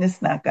it's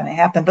just not going to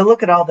happen. But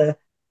look at all the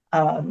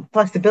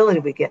flexibility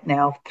we get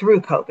now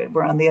through COVID.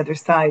 We're on the other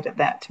side of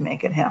that to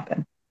make it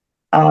happen.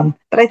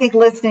 But I think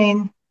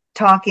listening,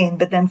 talking,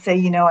 but then say,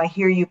 I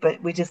hear you,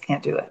 but we just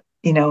can't do it.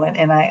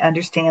 And I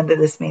understand that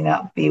this may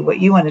not be what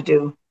you want to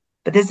do,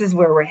 but this is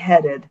where we're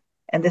headed,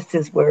 and this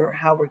is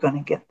how we're going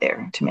to get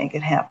there to make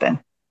it happen.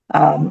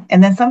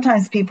 And then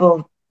sometimes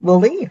people will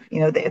leave.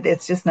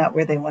 It's just not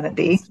where they want to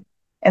be.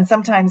 And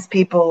sometimes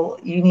people,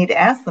 you need to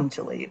ask them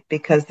to leave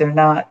because they're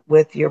not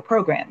with your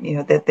program,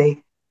 that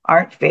they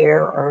aren't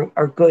fair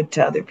or good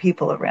to other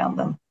people around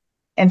them.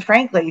 And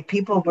frankly,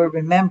 people will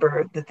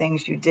remember the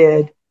things you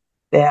did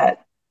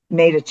that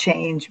made a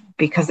change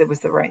because it was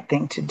the right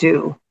thing to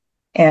do.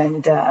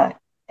 And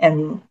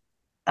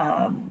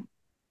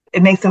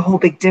it makes a whole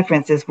big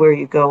difference is where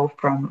you go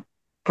from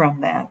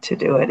that to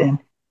do it.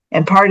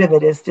 And part of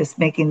it is just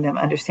making them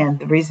understand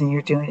the reason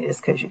you're doing it is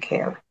because you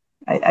care.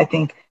 I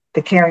think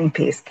the caring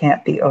piece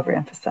can't be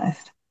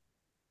overemphasized.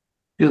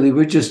 Julie,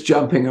 we're just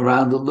jumping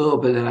around a little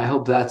bit, and I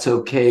hope that's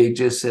okay,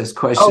 just as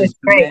questions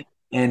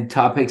and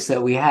topics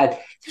that we had.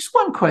 There's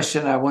one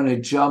question I want to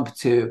jump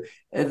to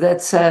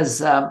that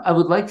says, I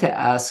would like to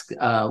ask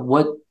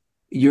what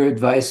your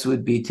advice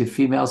would be to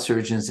female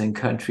surgeons in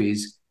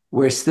countries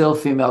where still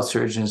female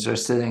surgeons are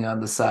sitting on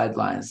the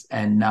sidelines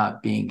and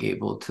not being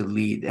able to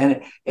lead.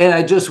 And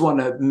I just want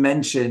to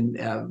mention,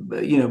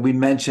 we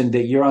mentioned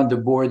that you're on the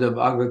board of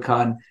Aga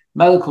Khan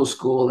Medical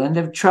School and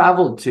have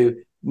traveled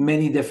to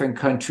many different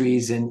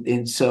countries.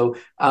 And so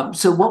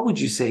what would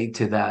you say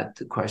to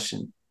that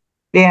question?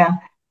 Yeah,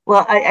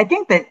 well, I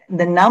think that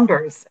the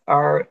numbers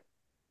are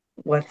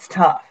what's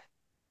tough.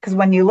 Because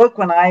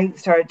when I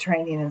started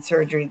training in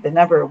surgery, the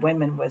number of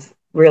women was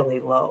really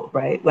low,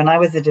 right? When I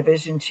was a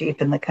division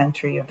chief in the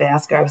country of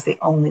vascular, I was the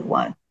only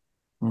one.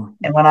 Mm-hmm.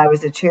 And when I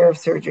was a chair of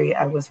surgery,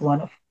 I was one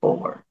of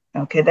 4.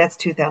 Okay, that's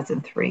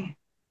 2003.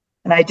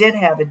 And I did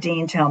have a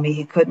dean tell me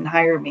he couldn't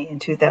hire me in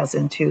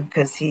 2002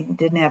 because he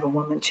didn't have a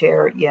woman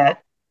chair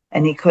yet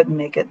and he couldn't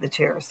make it the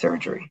chair of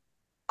surgery.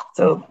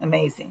 So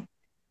amazing.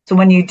 So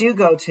when you do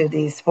go to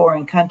these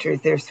foreign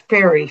countries, there's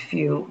very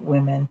few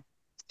women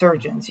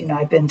surgeons.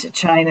 I've been to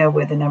China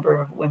where the number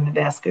of women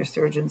vascular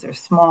surgeons are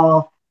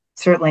small.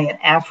 Certainly in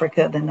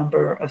Africa, the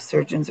number of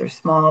surgeons are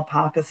small.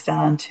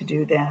 Pakistan to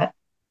do that,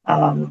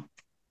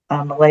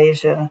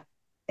 Malaysia,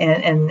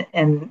 and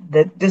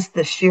just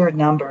the sheer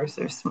numbers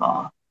are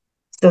small.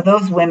 So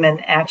those women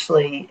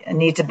actually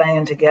need to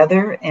band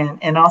together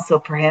and also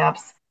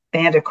perhaps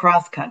band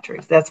across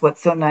countries. That's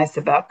what's so nice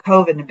about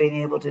COVID and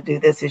being able to do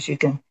this is you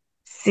can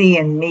see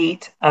and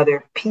meet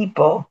other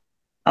people,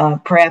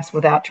 perhaps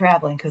without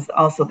traveling, because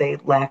also they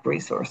lack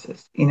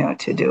resources,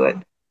 to do it.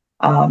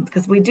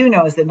 Because we do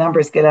know as the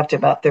numbers get up to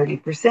about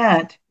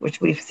 30%,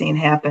 which we've seen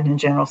happen in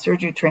general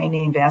surgery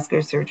training,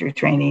 vascular surgery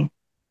training,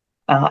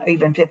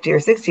 even 50 or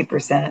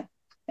 60%.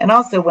 And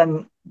also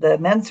when the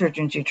men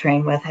surgeons you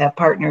train with have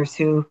partners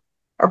who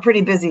are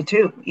pretty busy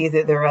too.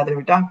 Either they're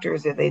other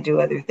doctors or they do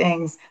other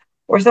things,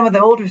 or some of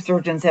the older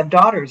surgeons have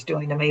daughters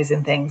doing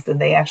amazing things and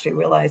they actually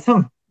realize,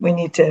 we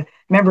need to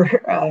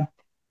remember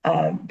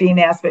being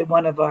asked by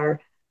one of our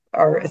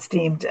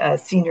esteemed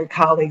senior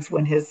colleagues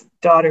when his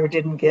daughter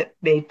didn't get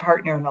made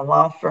partner in a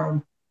law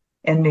firm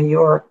in New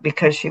York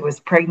because she was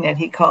pregnant.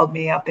 He called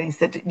me up and he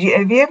said,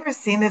 have you ever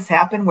seen this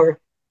happen where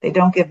they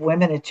don't give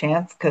women a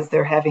chance because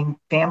they're having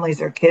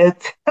families or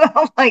kids?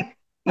 I'm like,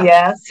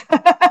 yes.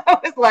 I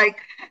was like,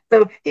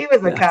 so he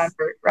was a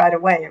convert right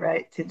away,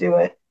 right, to do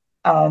it.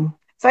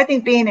 So I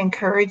think being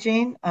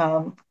encouraging,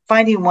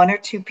 finding one or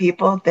two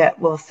people that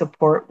will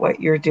support what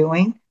you're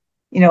doing.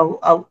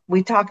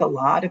 We talk a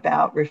lot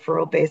about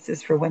referral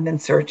basis for women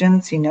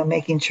surgeons,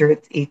 making sure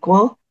it's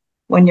equal.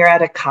 When you're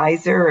at a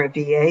Kaiser or a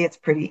VA, it's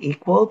pretty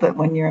equal. But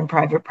when you're in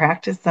private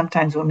practice,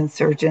 sometimes women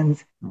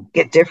surgeons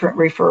get different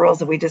referrals.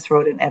 And we just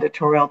wrote an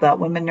editorial about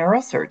women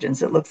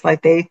neurosurgeons. It looks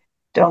like they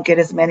don't get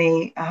as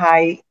many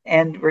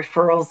high-end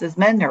referrals as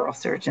men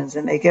neurosurgeons,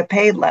 and they get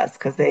paid less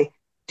because they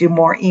do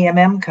more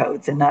EMM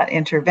codes and not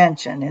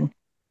intervention.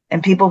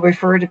 And people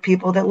refer to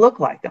people that look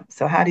like them.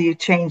 So how do you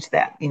change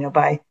that?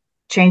 By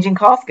changing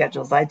call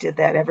schedules. I did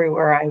that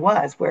everywhere I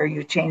was, where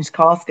you changed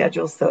call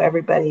schedules so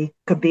everybody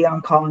could be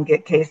on call and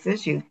get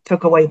cases. You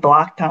took away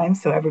block time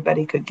so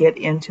everybody could get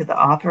into the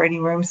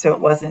operating room. So it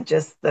wasn't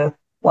just the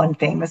one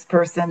famous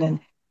person. And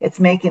it's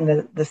making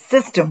the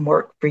system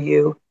work for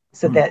you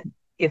so that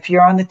if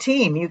you're on the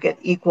team, you get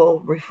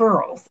equal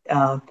referrals.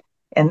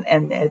 And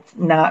it's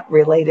not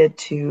related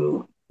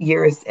to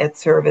years at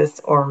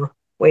service or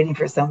waiting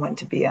for someone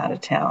to be out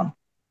of town.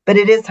 But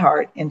it is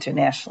hard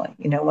internationally.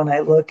 When I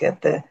look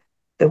at the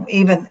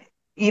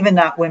even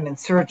not women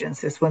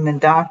surgeons, there's women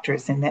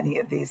doctors in many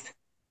of these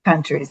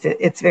countries.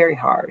 It's very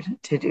hard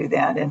to do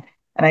that. And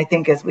I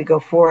think as we go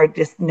forward,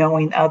 just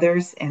knowing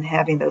others and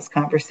having those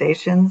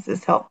conversations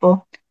is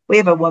helpful. We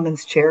have a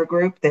women's chair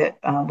group that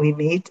we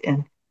meet,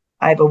 and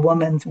I have a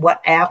women's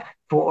WhatsApp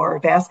for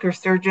vascular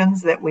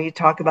surgeons that we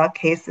talk about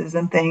cases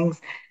and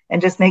things,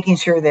 and just making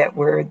sure that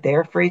we're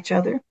there for each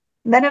other.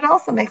 And then it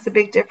also makes a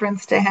big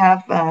difference to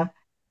have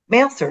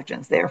male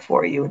surgeons there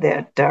for you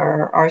that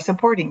are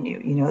supporting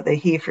you, the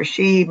he for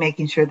she,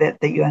 making sure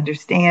that you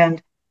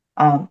understand,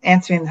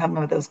 answering some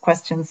of those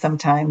questions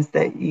sometimes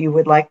that you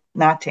would like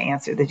not to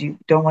answer, that you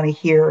don't want to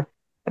hear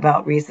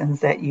about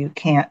reasons that you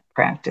can't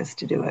practice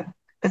to do it.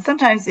 But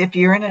sometimes if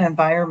you're in an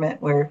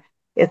environment where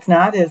it's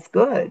not as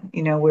good,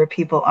 where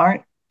people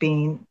aren't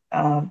being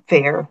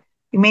fair,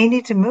 you may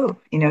need to move.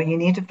 You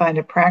need to find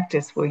a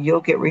practice where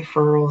you'll get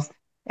referrals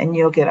and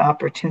you'll get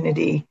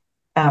opportunity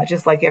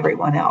just like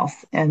everyone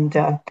else. And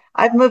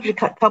I've moved a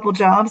couple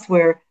jobs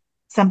where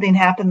something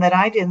happened that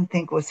I didn't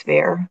think was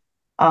fair,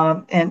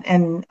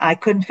 and I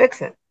couldn't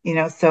fix it,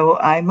 so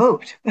I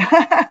moved.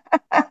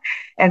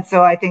 And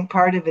so I think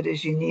part of it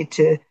is you need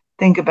to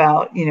think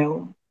about,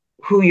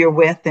 who you're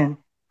with and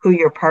who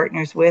your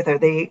partner's with. Are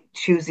they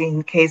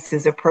choosing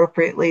cases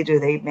appropriately? Do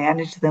they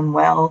manage them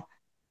well?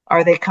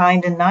 Are they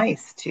kind and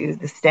nice to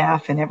the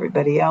staff and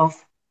everybody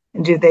else?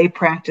 And do they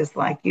practice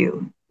like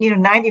you?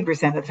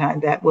 90% of the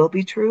time that will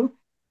be true,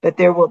 but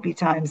there will be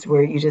times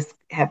where you just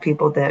have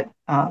people that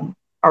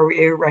are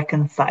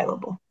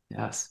irreconcilable.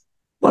 Yes.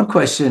 One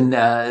question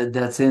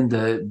that's in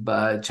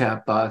the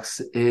chat box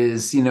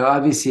is,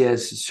 obviously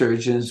as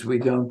surgeons, we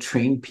don't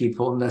train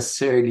people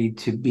necessarily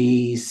to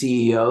be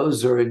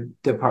CEOs or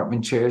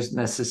department chairs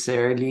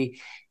necessarily.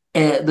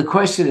 The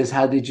question is,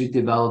 how did you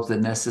develop the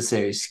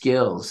necessary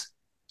skills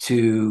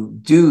to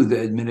do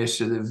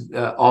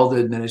the all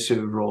the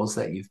administrative roles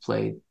that you've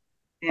played?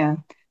 Yeah.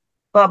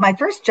 Well, my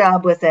first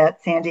job was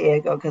at San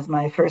Diego because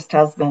my first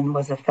husband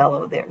was a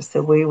fellow there.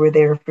 So we were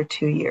there for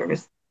 2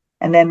 years.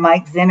 And then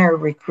Mike Zinner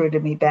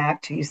recruited me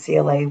back to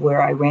UCLA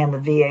where I ran the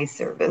VA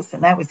service.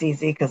 And that was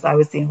easy because I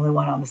was the only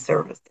one on the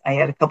service. I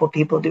had a couple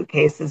people do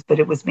cases, but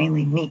it was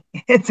mainly me.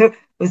 So it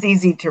was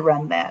easy to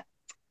run that.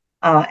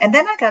 And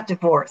then I got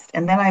divorced.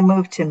 And then I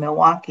moved to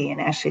Milwaukee and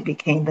actually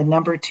became the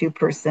number 2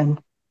 person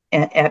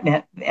at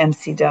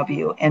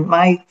MCW. And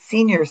my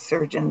senior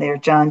surgeon there,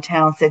 John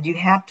Town, said, you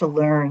have to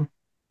learn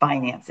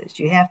finances.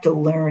 You have to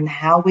learn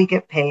how we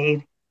get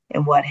paid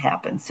and what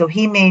happens. So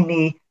he made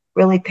me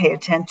really pay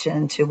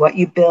attention to what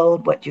you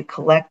build, what you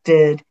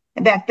collected.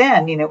 And back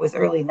then, it was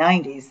early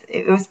 90s.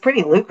 It was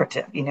pretty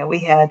lucrative. We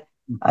had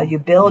you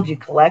build, you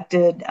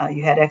collected,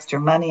 you had extra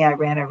money. I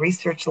ran a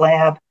research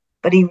lab,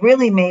 but he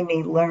really made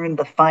me learn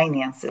the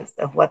finances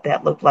of what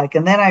that looked like.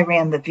 And then I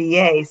ran the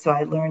VA, so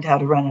I learned how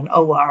to run an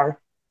OR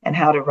and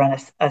how to run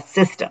a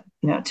system,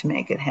 to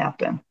make it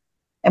happen.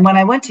 And when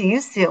I went to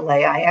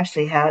UCLA, I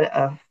actually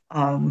had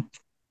an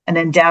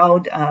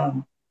endowed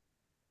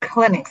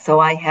clinic. So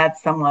I had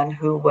someone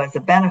who was a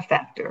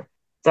benefactor.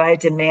 So I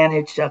had to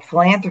manage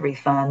philanthropy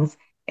funds.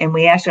 And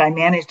I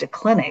managed a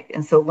clinic.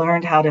 And so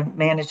learned how to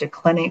manage a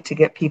clinic to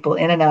get people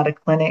in and out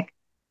of clinic.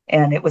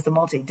 And it was a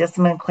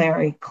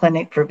multidisciplinary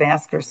clinic for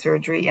vascular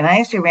surgery. And I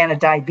actually ran a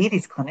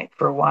diabetes clinic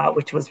for a while,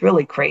 which was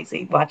really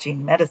crazy,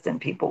 watching medicine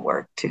people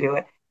work to do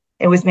it.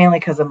 It was mainly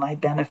because of my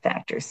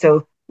benefactor.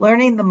 So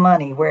learning the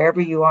money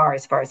wherever you are,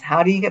 as far as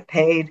how do you get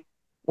paid,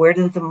 where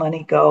does the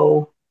money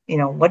go,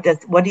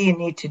 what do you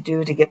need to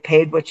do to get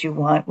paid what you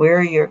want, where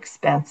are your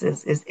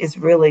expenses, is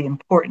really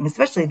important,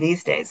 especially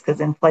these days,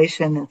 because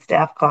inflation and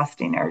staff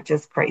costing are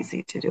just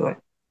crazy to do it.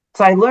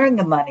 So I learned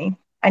the money.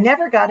 I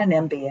never got an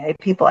MBA.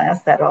 People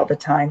ask that all the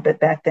time, but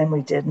back then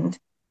we didn't.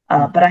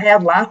 But I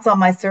had lots on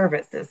my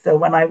services. So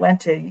when I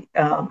went to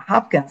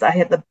Hopkins, I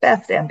had the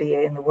best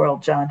MBA in the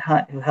world, John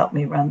Hunt, who helped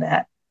me run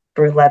that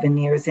for 11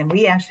 years. And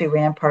we actually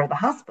ran part of the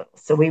hospital.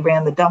 So we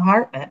ran the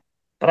department,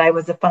 but I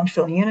was a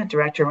functional unit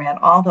director, ran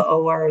all the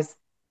ORs,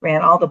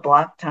 ran all the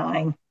block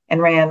time,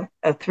 and ran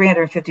a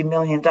 $350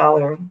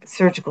 million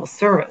surgical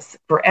service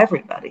for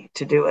everybody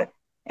to do it.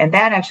 And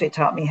that actually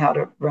taught me how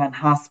to run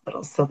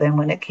hospitals. So then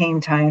when it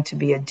came time to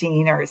be a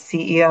dean or a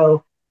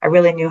CEO, I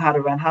really knew how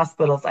to run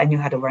hospitals. I knew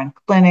how to run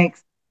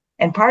clinics.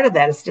 And part of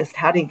that is just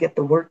how do you get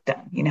the work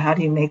done? How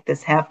do you make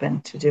this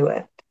happen to do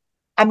it?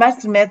 I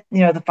must admit,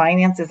 the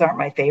finances aren't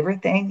my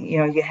favorite thing.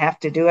 You have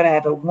to do it. I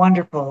have a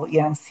wonderful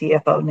young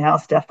CFO now,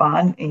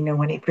 Stefan.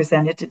 When he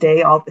presented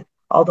today, all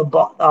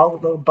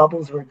the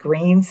bubbles were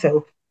green.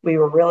 So we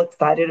were real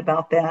excited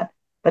about that.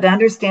 But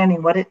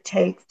understanding what it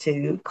takes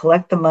to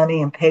collect the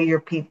money and pay your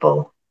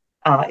people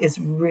is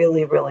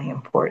really, really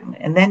important.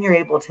 And then you're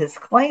able to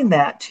explain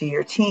that to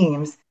your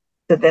teams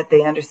so that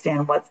they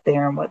understand what's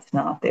there and what's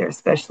not there,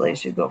 especially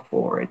as you go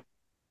forward.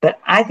 But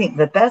I think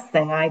the best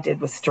thing I did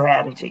was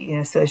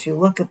strategy. So as you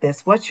look at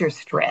this, what's your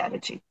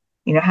strategy?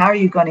 How are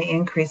you going to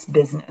increase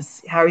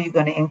business? How are you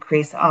going to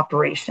increase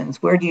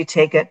operations? Where do you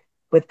take it?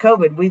 With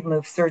COVID, we've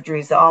moved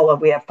surgeries all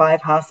over. We have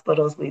 5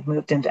 hospitals. We've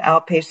moved into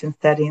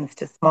outpatient settings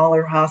to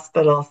smaller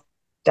hospitals.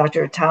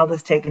 Dr. Atal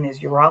has taken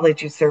his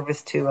urology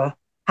service to a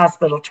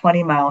hospital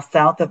 20 miles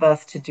south of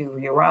us to do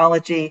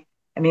urology.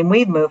 I mean,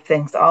 we've moved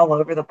things all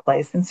over the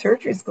place, and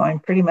surgery is going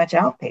pretty much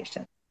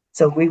outpatient.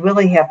 So we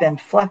really have been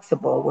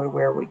flexible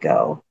where we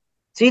go.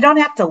 So you don't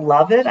have to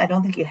love it. I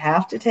don't think you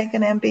have to take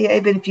an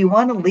MBA, but if you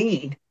want to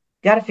lead, you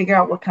got to figure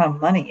out what kind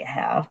of money you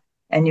have.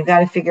 And you got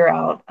to figure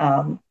out,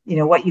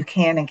 what you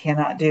can and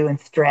cannot do and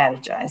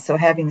strategize. So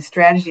having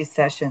strategy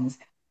sessions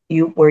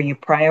where you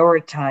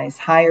prioritize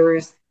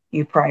hires,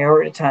 you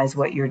prioritize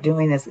what you're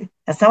doing.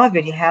 And some of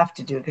it you have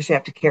to do because you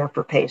have to care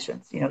for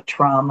patients,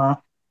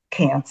 trauma,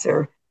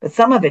 cancer. But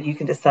some of it you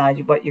can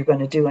decide what you're going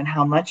to do and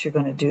how much you're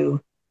going to do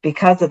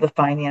because of the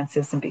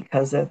finances and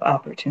because of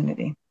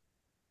opportunity.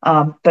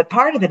 But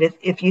part of it is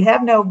if you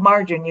have no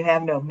margin, you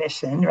have no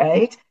mission,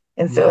 right?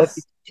 And so if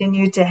you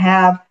continue to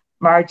have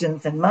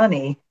margins and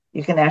money,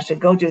 you can actually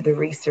go do the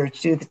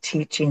research, do the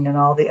teaching, and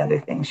all the other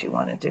things you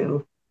want to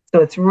do. So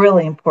it's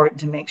really important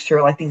to make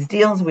sure, like these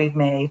deals we've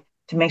made,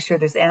 to make sure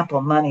there's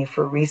ample money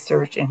for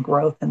research and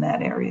growth in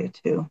that area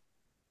too.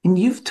 And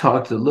you've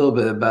talked a little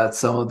bit about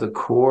some of the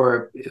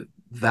core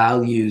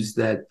values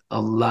that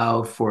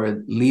allow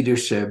for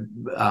leadership.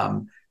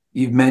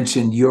 You've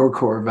mentioned your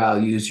core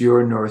values,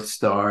 your North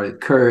Star,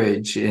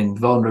 courage and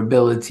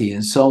vulnerability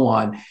and so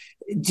on.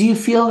 Do you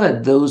feel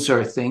that those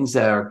are things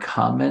that are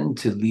common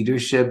to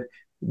leadership,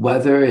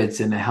 whether it's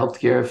in a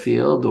healthcare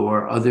field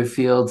or other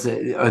fields?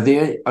 Are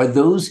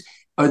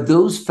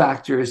those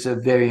factors a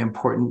very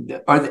important?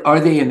 Are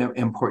they an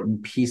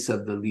important piece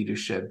of the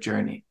leadership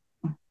journey?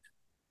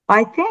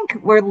 I think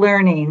we're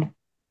learning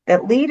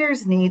that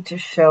leaders need to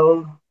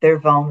show their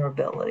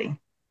vulnerability.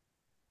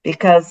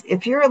 Because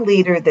if you're a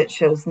leader that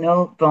shows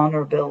no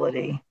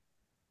vulnerability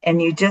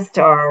and you just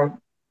are,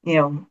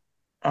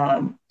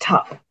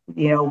 tough,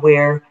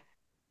 where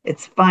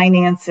it's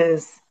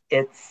finances,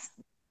 it's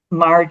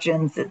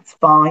margins, it's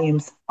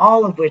volumes,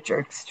 all of which are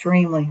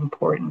extremely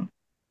important,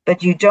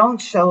 but you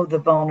don't show the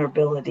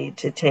vulnerability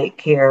to take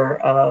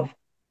care of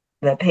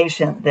the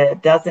patient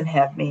that doesn't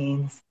have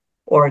means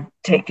or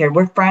take care.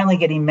 We're finally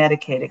getting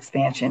Medicaid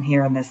expansion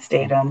here in the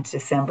state on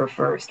December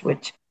 1st,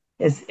 which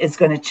is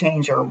going to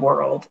change our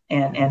world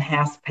and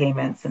has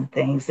payments and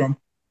things. And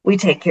we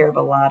take care of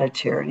a lot of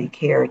charity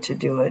care to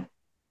do it.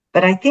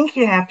 But I think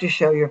you have to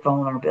show your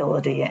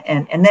vulnerability,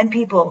 and then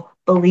people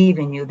believe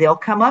in you. They'll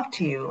come up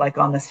to you like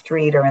on the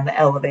street or in the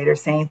elevator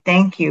saying,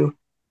 thank you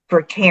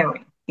for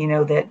caring.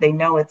 That they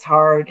know it's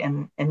hard,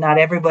 and not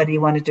everybody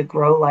wanted to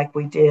grow like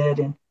we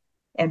did.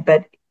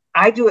 But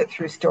I do it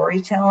through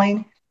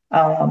storytelling,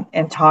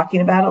 and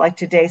talking about it. Like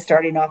today,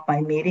 starting off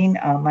my meeting,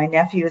 my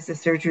nephew is a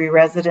surgery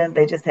resident.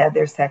 They just had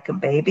their second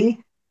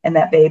baby, and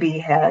that baby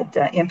had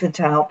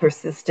infantile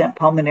persistent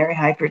pulmonary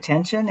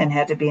hypertension and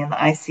had to be in the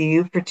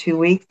ICU for 2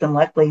 weeks. And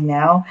luckily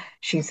now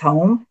she's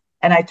home.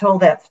 And I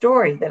told that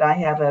story that I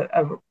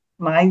have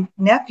my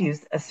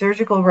nephew's a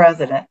surgical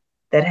resident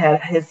that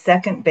had his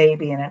second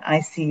baby in an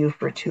ICU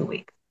for 2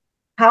 weeks.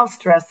 How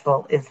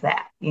stressful is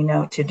that,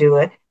 to do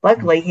it?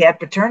 Luckily, he had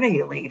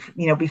paternity leave.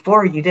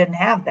 Before you didn't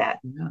have that.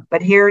 Yeah.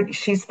 But here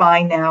she's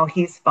fine now,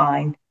 he's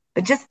fine.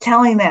 But just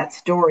telling that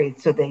story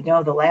so they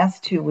know the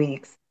last 2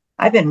 weeks,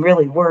 I've been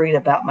really worried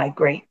about my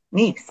great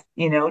niece,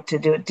 to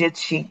do it. Did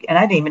she, and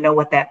I didn't even know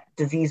what that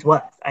disease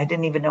was. I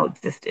didn't even know it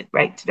existed,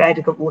 right? I had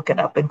to go look it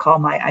up and call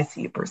my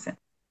ICU person.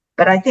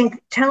 But I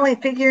think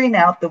figuring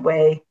out the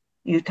way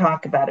you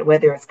talk about it,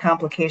 whether it's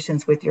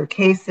complications with your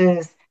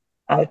cases,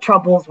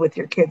 troubles with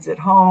your kids at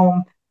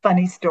home,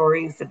 funny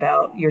stories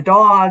about your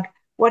dog,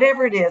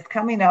 whatever it is,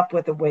 coming up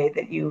with a way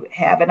that you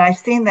have. And I've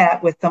seen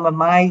that with some of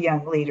my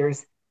young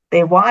leaders.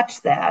 They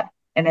watch that.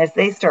 And as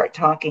they start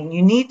talking,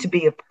 you need to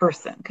be a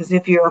person, because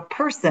if you're a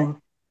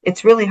person,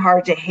 it's really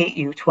hard to hate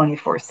you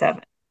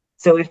 24/7.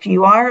 So if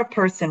you are a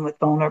person with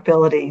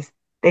vulnerabilities,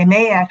 they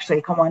may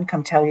actually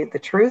come tell you the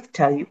truth,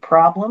 tell you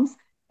problems,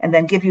 and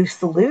then give you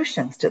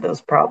solutions to those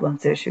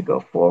problems as you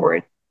go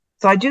forward.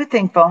 So I do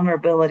think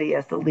vulnerability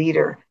as a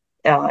leader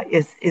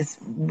is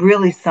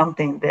really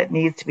something that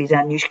needs to be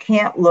done. You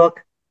can't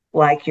look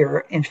like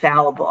you're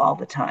infallible all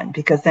the time,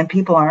 because then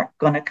people aren't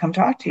going to come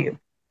talk to you.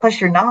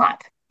 Plus, you're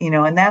not,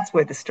 and that's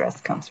where the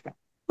stress comes from.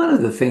 One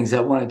of the things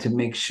I wanted to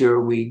make sure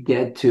we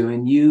get to,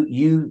 and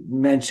you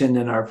mentioned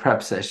in our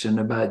prep session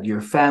about your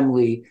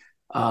family.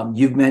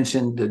 You've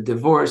mentioned the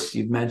divorce.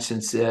 You've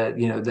mentioned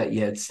that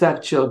you had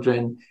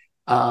stepchildren.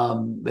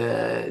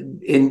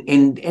 In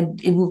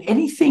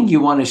anything you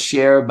want to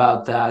share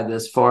about that,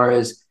 as far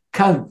as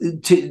kind of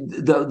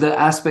the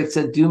aspects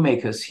that do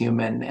make us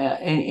human,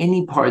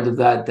 any part of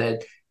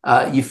that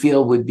you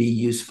feel would be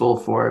useful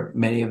for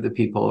many of the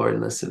people who are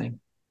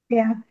listening.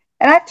 Yeah.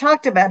 And I've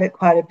talked about it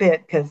quite a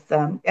bit because,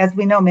 as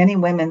we know, many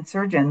women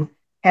surgeons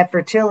have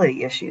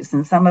fertility issues,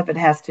 and some of it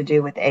has to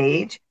do with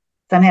age.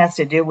 Some has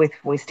to do with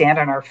we stand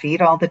on our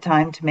feet all the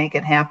time to make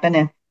it happen.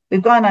 And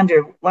we've gone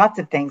under lots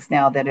of things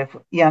now that if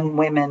young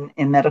women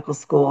in medical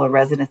school or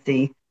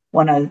residency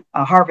want to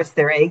harvest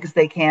their eggs,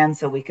 they can,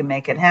 so we can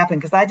make it happen.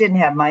 Because I didn't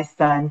have my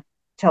son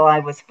till I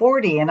was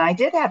 40, and I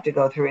did have to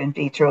go through in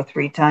vitro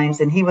 3 times,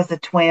 and he was a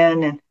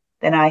twin, and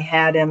then I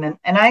had him, and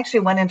I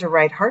actually went into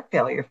right heart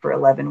failure for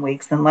 11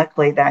 weeks, and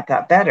luckily that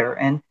got better.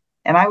 And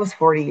I was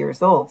 40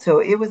 years old,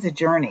 so it was a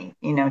journey,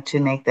 to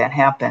make that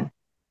happen.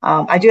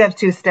 I do have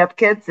 2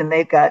 stepkids, and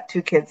they've got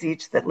 2 kids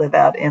each that live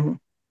out in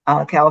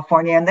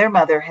California, and their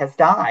mother has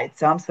died,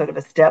 so I'm sort of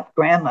a step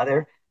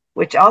grandmother,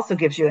 which also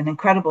gives you an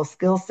incredible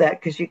skill set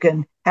because you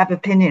can have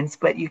opinions,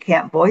 but you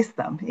can't voice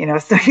them,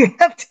 so you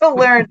have to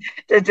learn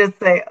to just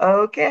say,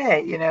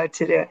 okay,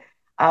 to do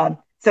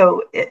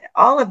it.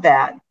 All of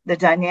that, the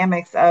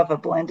dynamics of a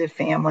blended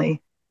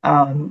family.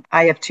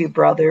 I have 2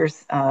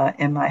 brothers,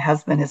 and my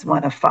husband is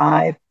one of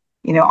 5.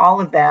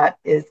 All of that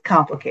is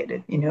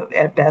complicated,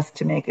 at best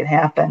to make it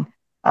happen.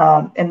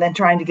 And then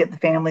trying to get the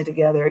family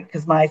together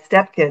because my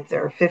stepkids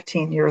are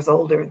 15 years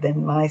older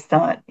than my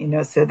son,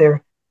 so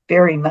they're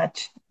very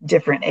much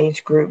different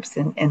age groups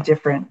and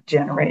different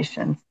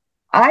generations.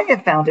 I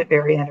have found it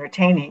very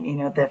entertaining,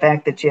 the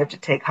fact that you have to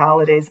take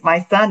holidays.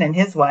 My son and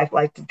his wife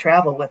like to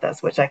travel with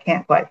us, which I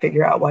can't quite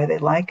figure out why they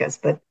like us,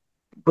 but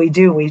we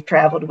do. We've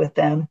traveled with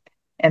them.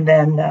 And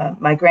then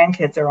my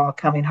grandkids are all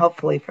coming,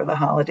 hopefully, for the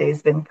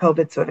holidays. Then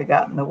COVID sort of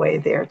got in the way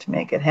there to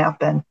make it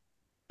happen.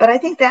 But I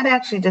think that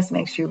actually just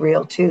makes you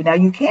real too. Now,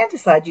 you can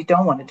decide you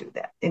don't want to do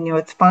that. And,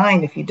 it's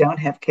fine if you don't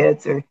have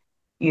kids or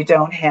you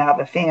don't have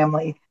a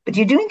family, but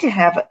you do need to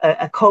have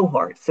a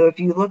cohort. So if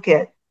you look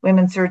at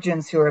women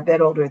surgeons who are a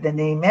bit older than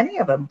me, many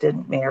of them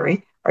didn't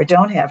marry or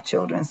don't have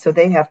children. So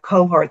they have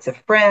cohorts of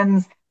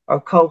friends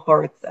or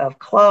cohorts of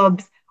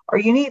clubs, or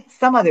you need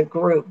some other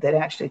group that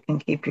actually can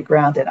keep you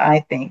grounded,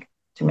 I think,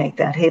 to make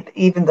that hit,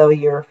 even though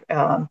your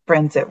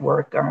friends at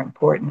work are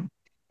important.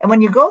 And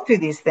when you go through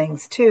these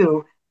things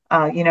too,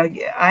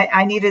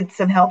 I needed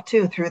some help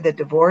too through the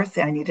divorce.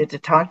 I needed to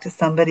talk to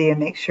somebody and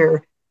make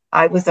sure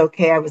I was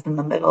okay. I was in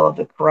the middle of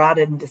the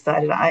carotid and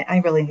decided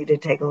I really need to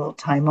take a little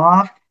time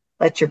off.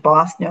 Let your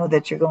boss know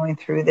that you're going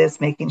through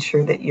this, making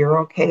sure that you're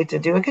okay to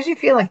do it because you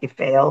feel like you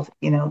failed,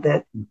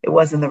 that it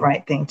wasn't the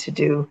right thing to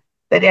do.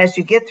 But as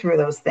you get through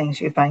those things,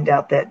 you find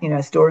out that,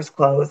 as doors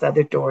close,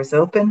 other doors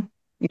open.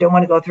 You don't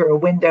want to go through a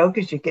window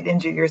because you could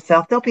injure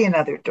yourself. There'll be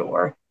another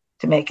door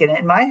to make it.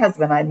 And my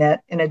husband, I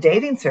met in a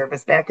dating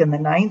service back in the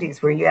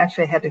 90s where you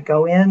actually had to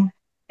go in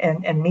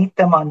and meet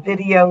them on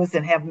videos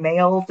and have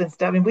mails and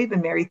stuff. And we've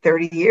been married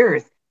 30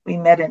 years. we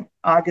met in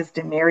August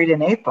and married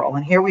in April,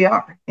 and here we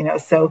are.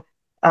 So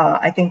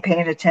I think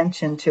paying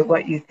attention to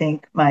what you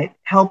think might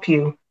help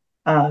you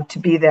to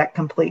be that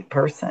complete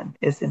person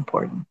is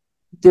important.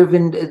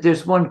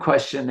 There's one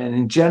question, and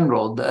in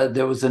general,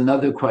 there was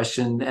another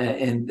question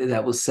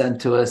that was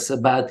sent to us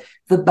about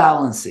the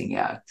balancing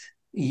act.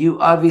 You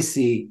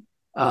obviously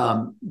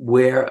have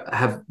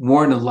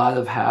worn a lot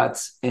of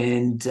hats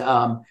and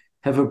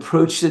have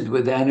approached it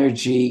with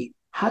energy.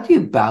 How do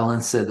you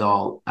balance it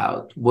all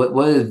out?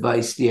 What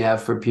advice do you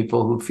have for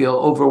people who feel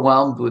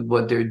overwhelmed with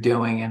what they're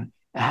doing, and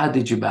how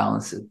did you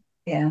balance it?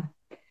 Yeah.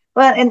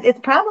 Well, and it's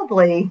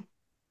probably,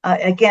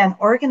 again,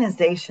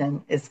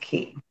 organization is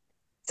key.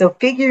 So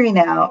figuring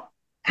out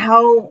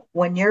how,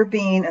 when you're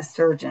being a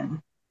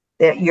surgeon,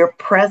 that you're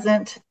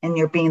present and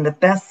you're being the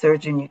best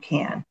surgeon you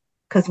can.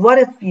 Because what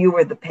if you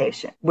were the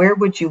patient? Where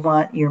would you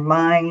want your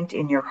mind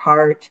and your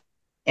heart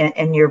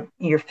and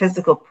your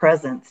physical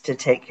presence to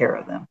take care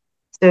of them?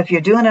 So if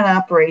you're doing an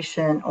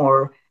operation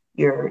or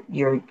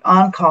you're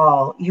on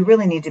call, you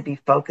really need to be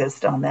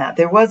focused on that.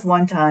 There was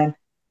one time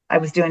I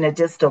was doing a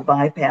distal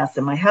bypass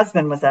and my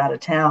husband was out of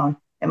town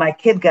and my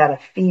kid got a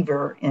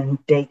fever in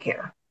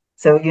daycare.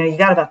 So, you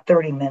got about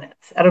 30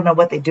 minutes. I don't know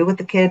what they do with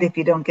the kid if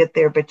you don't get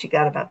there, but you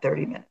got about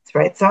 30 minutes,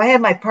 right? So I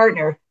had my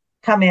partner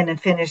come in and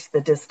finish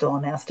the distal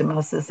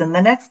anastomosis. And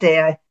the next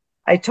day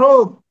I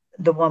told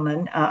the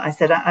woman, I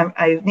said,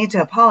 I need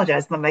to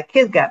apologize, but my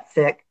kid got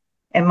sick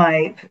and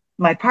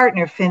my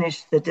partner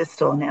finished the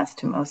distal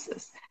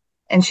anastomosis.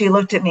 And she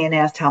looked at me and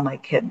asked how my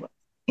kid was.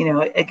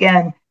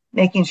 Again,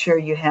 making sure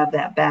you have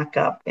that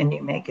backup and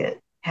you make it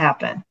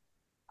happen.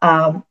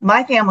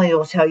 My family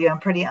will tell you I'm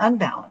pretty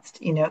unbalanced,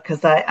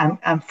 because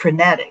I'm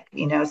frenetic,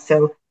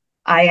 so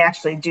I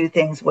actually do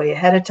things way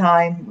ahead of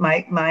time.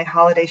 My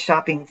holiday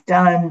shopping's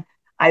done.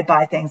 I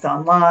buy things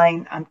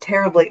online. I'm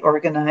terribly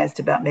organized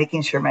about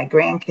making sure my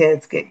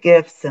grandkids get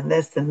gifts and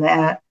this and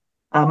that.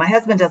 My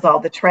husband does all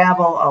the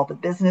travel, all the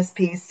business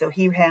piece, so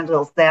he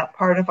handles that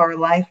part of our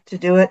life to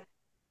do it.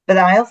 But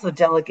I also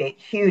delegate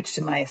huge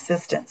to my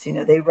assistants.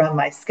 They run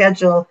my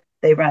schedule,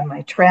 they run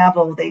my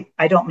travel.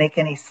 I don't make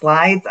any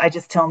slides. I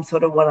just tell them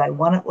sort of what I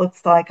want it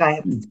looks like. I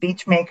have a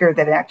speech maker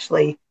that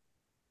actually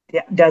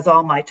does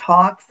all my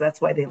talks. That's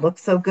why they look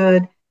so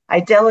good. I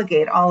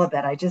delegate all of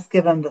that. I just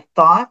give them the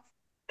thoughts,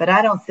 but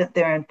I don't sit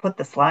there and put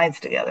the slides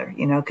together,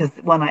 because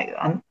when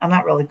I'm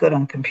not really good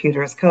on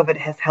computers. COVID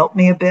has helped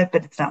me a bit,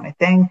 but it's not my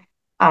thing.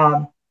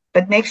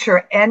 But make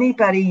sure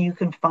anybody you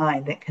can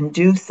find that can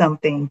do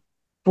something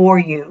for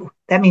you.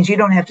 That means you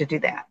don't have to do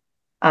that.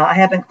 I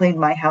haven't cleaned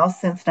my house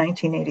since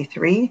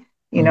 1983.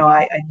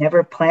 I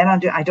never plan on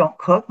doing. I don't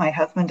cook. My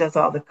husband does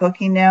all the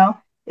cooking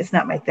now. It's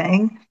not my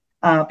thing.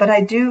 But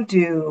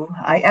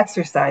I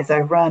exercise, I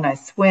run, I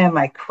swim,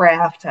 I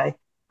craft, I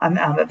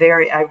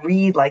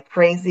read like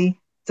crazy.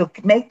 So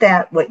make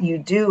that what you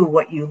do,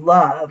 what you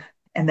love,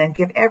 and then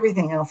give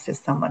everything else to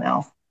someone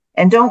else.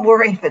 And don't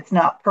worry if it's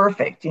not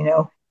perfect.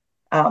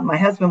 My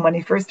husband, when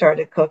he first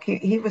started to cook,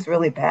 he was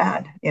really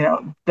bad,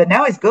 but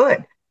now he's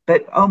good.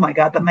 But oh my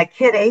God, but my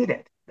kid ate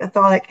it. That's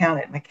all that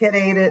counted. My kid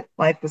ate it.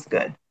 Life was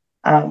good.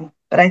 But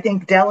I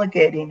think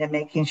delegating and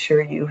making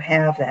sure you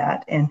have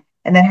that and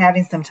then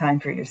having some time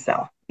for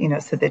yourself,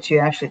 so that you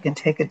actually can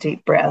take a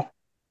deep breath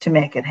to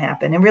make it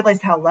happen and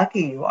realize how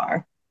lucky you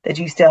are that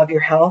you still have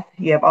your health.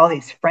 You have all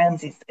these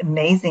friends, these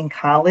amazing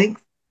colleagues,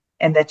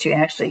 and that you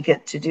actually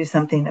get to do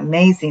something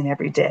amazing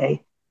every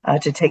day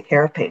to take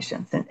care of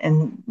patients.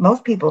 And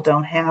most people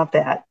don't have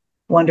that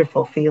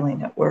wonderful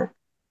feeling at work.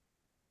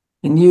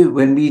 And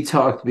when we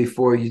talked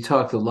before, you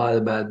talked a lot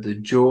about the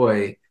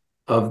joy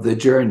of the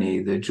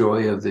journey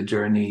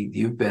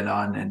you've been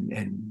on.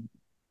 And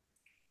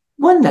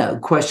one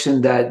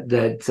question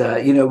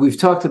that we've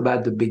talked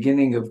about the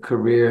beginning of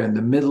career and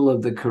the middle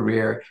of the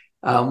career.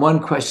 One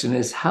question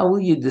is, how will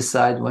you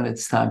decide when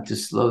it's time to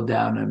slow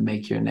down and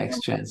make your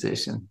next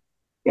transition?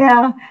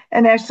 Yeah,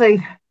 and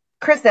actually,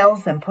 Chris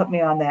Ellison put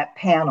me on that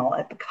panel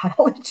at the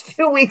college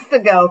 2 weeks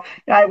ago.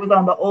 I was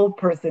on the old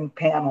person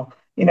panel.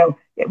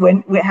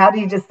 How do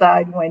you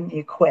decide when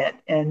you quit?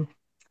 And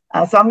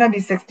so I'm going to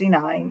be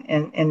 69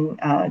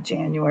 in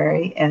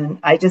January, and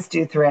I just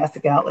do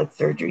thoracic outlet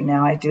surgery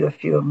now. I do a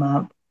few a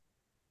month.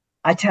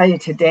 I tell you,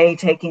 today,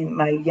 taking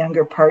my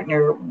younger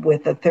partner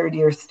with a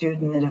third-year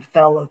student and a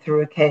fellow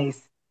through a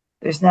case,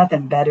 there's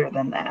nothing better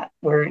than that,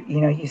 where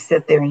you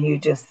sit there and you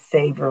just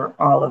savor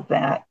all of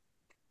that.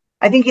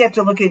 I think you have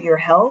to look at your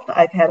health.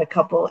 I've had a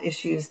couple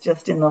issues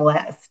just in the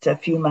last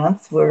few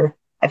months where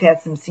I've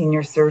had some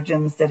senior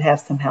surgeons that have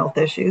some health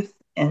issues,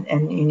 and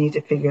you need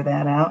to figure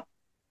that out.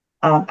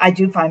 I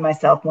do find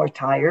myself more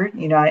tired.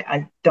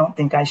 I don't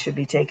think I should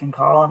be taking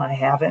call, and I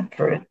haven't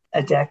for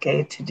a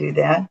decade to do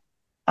that.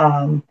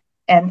 Um,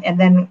 and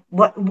then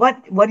what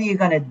are you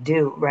going to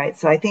do, right?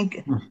 So I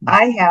think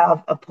I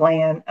have a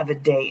plan of a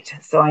date.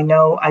 So I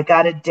know I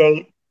got a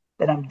date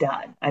that I'm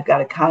done. I've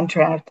got a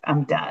contract,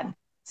 I'm done.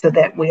 So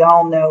that we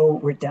all know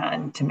we're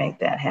done to make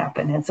that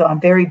happen. And so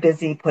I'm very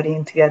busy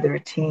putting together a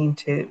team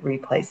to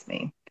replace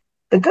me.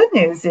 The good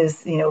news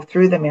is,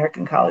 through the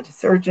American College of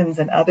Surgeons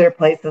and other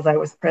places, I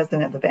was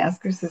president of the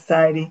Vascular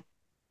Society.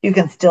 You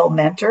can still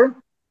mentor.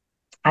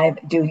 I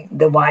do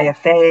the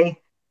YFA.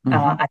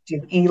 I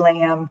do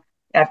ELAM.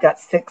 I've got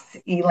 6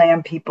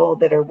 ELAM people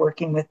that are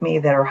working with me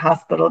that are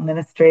hospital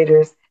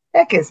administrators.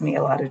 That gives me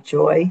a lot of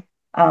joy.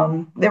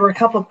 There were a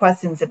couple of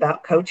questions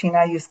about coaching.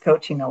 I use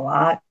coaching a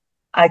lot.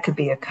 I could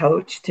be a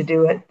coach to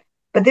do it.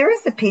 But there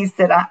is a piece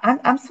that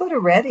I'm sort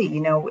of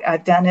ready.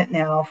 I've done it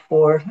now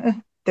for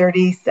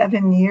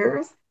 37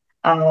 years.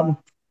 Um,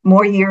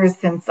 More years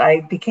since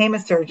I became a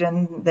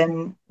surgeon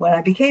than when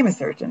I became a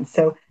surgeon.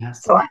 So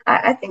Yes. so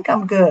I think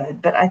I'm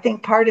good, but I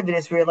think part of it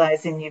is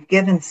realizing you've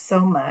given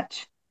so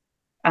much.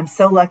 I'm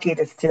so lucky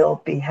to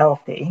still be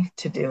healthy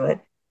to do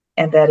it,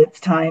 and that it's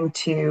time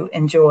to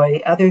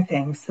enjoy other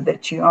things so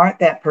that you aren't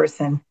that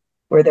person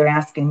where they're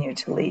asking you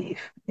to leave.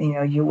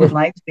 You would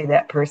like to be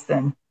that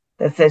person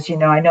that says,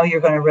 I know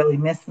you're going to really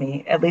miss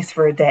me, at least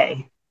for a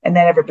day, and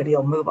then everybody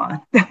will move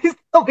on.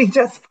 They'll be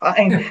just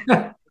fine.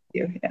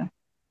 Yeah.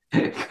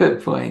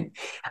 Good point.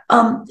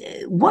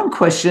 One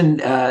question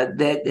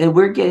that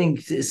we're getting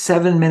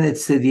 7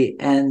 minutes to the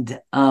end.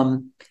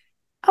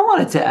 I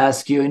wanted to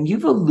ask you, and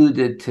you've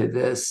alluded to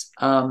this.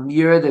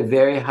 You're at a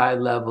very high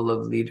level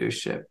of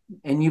leadership,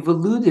 and you've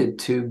alluded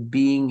to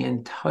being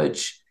in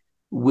touch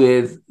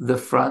with the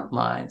front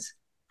lines.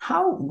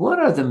 What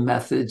are the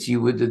methods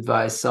you would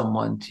advise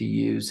someone to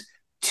use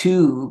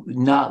to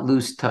not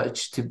lose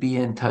touch, to be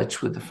in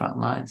touch with the front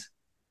lines?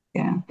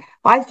 Yeah.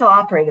 Well, I still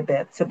operate a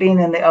bit. So being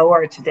in the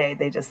OR today,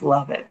 they just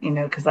love it,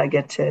 because I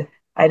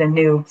had a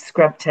new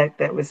scrub tech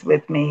that was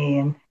with me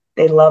and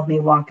they love me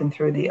walking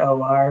through the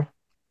OR.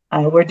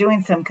 We're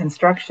doing some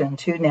construction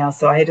too now.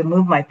 So I had to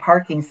move my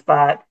parking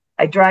spot.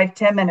 I drive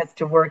 10 minutes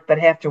to work, but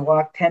have to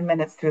walk 10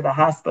 minutes through the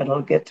hospital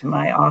to get to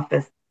my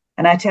office.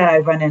 And I tell you, I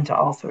run into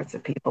all sorts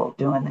of people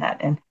doing that.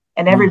 And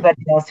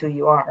everybody knows who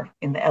you are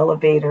in the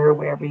elevator,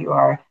 wherever you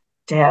are,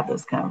 to have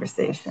those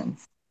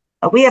conversations.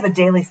 We have a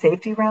daily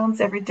safety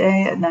rounds every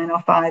day at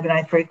 9:05, and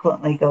I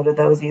frequently go to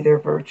those either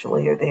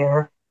virtually or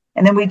there.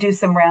 And then we do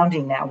some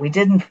rounding now. We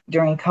didn't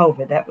during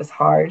COVID, that was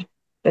hard,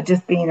 but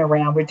just being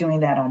around, we're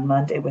doing that on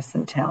Monday with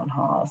some town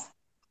halls.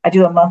 I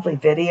do a monthly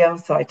video,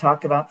 so I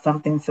talk about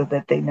something so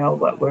that they know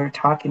what we're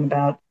talking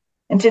about.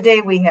 And today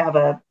we have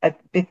a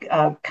big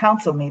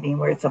council meeting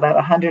where it's about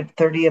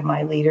 130 of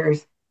my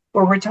leaders,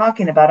 where we're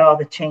talking about all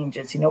the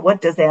changes.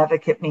 What does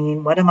advocate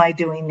mean? What am I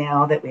doing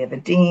now that we have a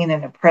dean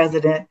and a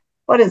president?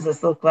 What does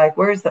this look like?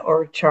 Where's the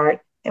org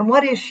chart? And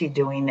what is she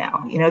doing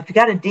now? If you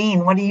got a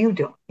dean, what are you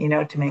doing,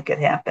 to make it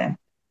happen?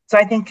 So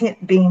I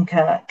think being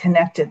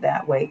connected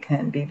that way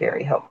can be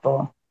very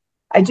helpful.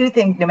 I do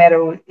think no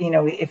matter,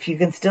 if you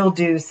can still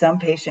do some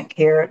patient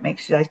care, it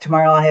makes you like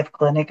tomorrow I have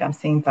clinic. I'm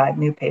seeing 5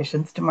 new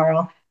patients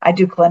tomorrow. I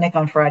do clinic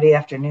on Friday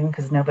afternoon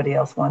because nobody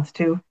else wants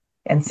to.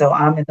 And so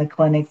I'm in the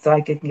clinic so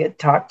I can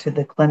talk to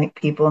the clinic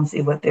people and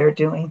see what they're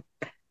doing.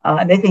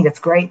 And they think it's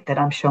great that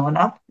I'm showing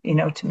up,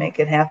 to make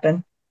it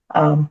happen.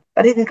 But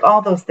I think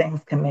all those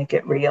things can make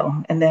it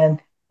real. And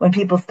then when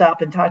people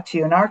stop and talk to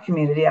you in our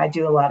community, I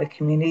do a lot of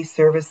community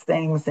service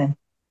things and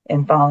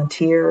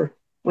volunteer.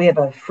 We have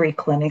a free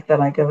clinic that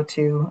I go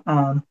to.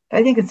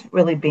 I think it's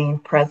really being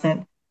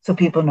present so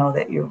people know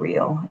that you're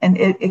real. And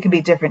it can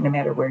be different no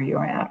matter where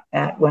you're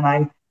at. When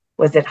I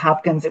was at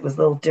Hopkins, it was a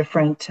little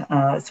different.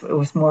 So it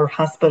was more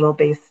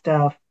hospital-based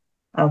stuff.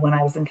 When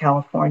I was in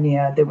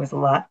California, there was a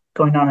lot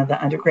going on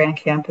the undergrad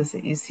campus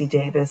at UC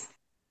Davis.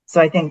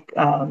 So I think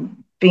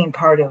being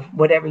part of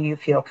whatever you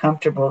feel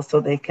comfortable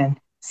so they can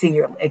see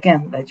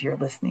that you're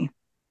listening.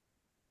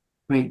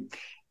 Great.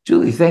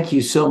 Julie, thank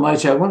you so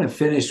much. I want to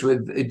finish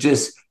with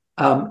just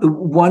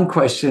one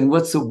question.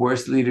 What's the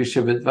worst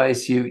leadership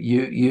advice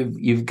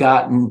you've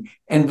gotten?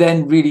 And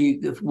then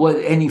really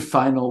any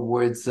final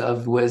words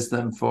of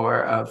wisdom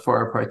for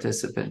our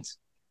participants?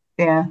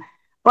 Yeah.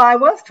 Well, I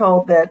was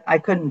told that I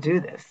couldn't do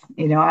this.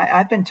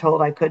 I've been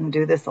told I couldn't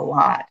do this a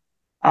lot.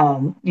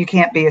 You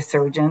can't be a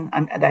surgeon.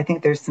 I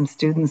think there's some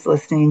students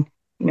listening.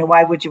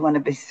 Why would you want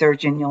to be a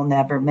surgeon? You'll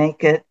never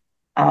make it.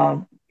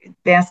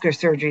 Vascular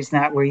surgery is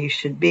not where you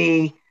should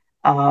be.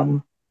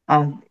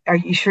 Are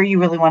you sure you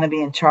really want to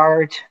be in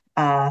charge?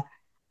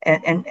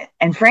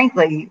 And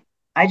frankly,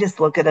 I just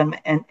look at them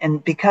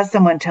and because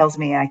someone tells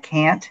me I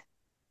can't,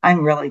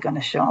 I'm really going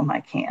to show them I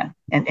can.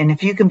 And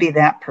if you can be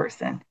that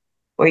person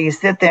where you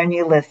sit there and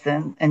you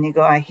listen and you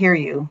go, I hear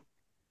you,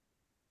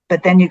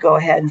 but then you go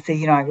ahead and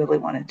say, I really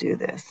want to do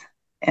this.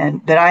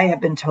 But I have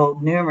been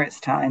told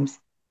numerous times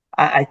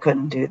I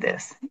couldn't do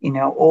this,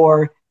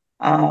 or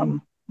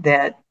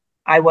that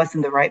I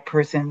wasn't the right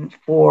person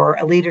for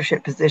a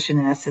leadership position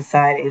in a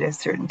society at a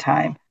certain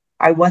time.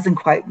 I wasn't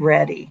quite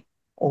ready,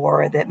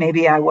 or that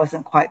maybe I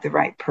wasn't quite the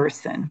right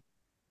person.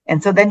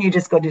 And so then you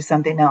just go do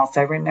something else.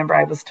 I remember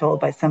I was told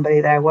by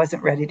somebody that I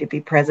wasn't ready to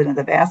be president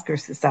of the Vascular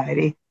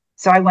Society.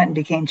 So I went and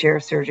became chair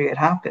of surgery at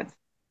Hopkins.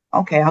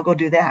 Okay, I'll go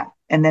do that.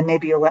 And then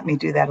maybe you'll let me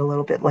do that a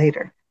little bit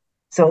later.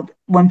 So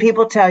when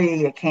people tell you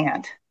you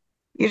can't,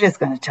 you're just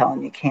going to tell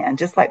them you can,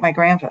 just like my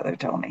grandfather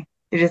told me.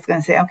 You're just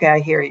going to say, okay, I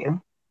hear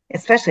you.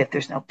 especially if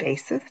there's no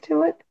basis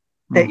to it,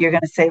 that you're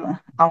going to say, well,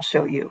 I'll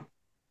show you.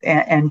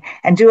 And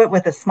do it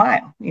with a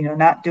smile,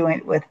 not doing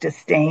it with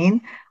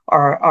disdain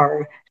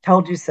or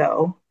told you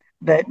so,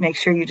 but make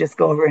sure you just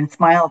go over and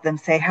smile at them,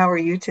 say, how are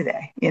you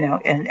today?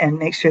 And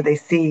make sure they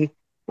see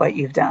what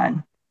you've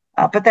done.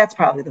 But that's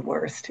probably the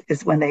worst,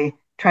 is when they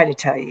try to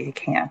tell you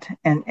can't.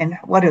 And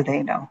what do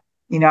they know?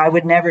 I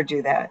would never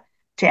do that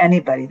to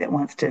anybody that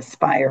wants to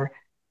aspire,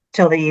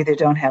 till they either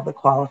don't have the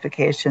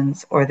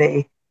qualifications or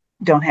they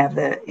don't have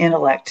the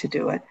intellect to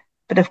do it.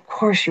 But of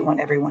course, you want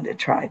everyone to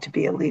try to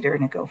be a leader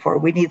and to go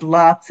forward. We need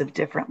lots of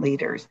different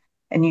leaders,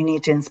 and you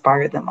need to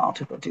inspire them all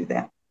to go do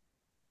that.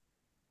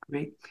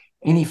 Great.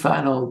 Any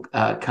final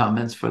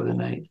comments for the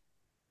night?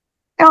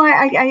 No,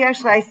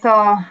 I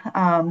saw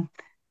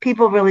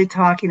people really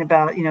talking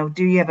about,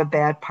 do you have a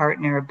bad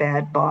partner, a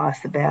bad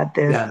boss, a bad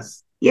this?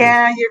 Yes.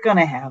 Yeah, you're going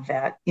to have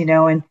that,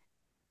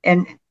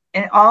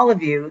 and all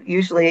of you,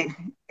 usually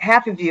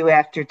half of you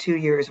after 2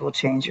 years will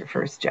change your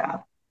first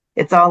job.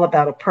 It's all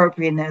about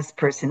appropriateness,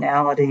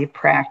 personality,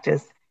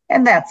 practice,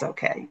 and that's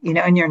okay,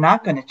 and you're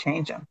not going to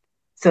change them.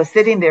 So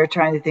sitting there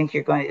trying to think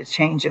you're going to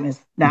change them is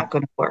not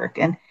going to work.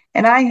 And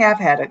I have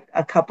had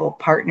a couple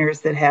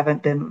partners that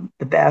haven't been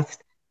the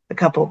best, a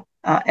couple,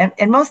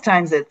 and most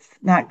times it's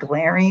not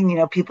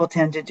glaring. People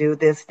tend to do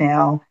this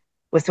now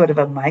with sort of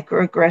a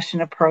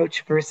microaggression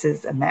approach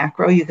versus a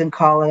macro. You can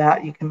call it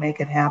out, you can make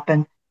it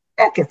happen.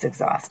 That gets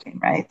exhausting,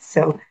 right?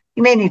 So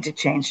you may need to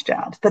change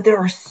jobs, but there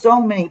are so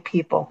many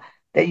people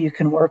that you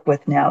can work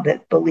with now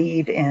that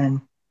believe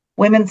in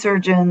women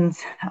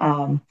surgeons,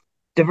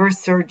 diverse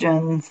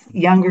surgeons,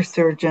 younger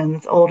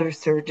surgeons, older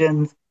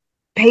surgeons.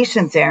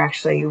 Patients are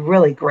actually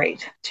really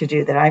great to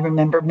do that. I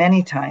remember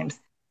many times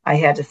I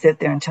had to sit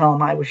there and tell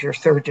them I was your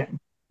surgeon,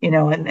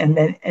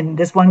 and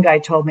this one guy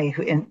told me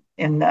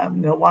in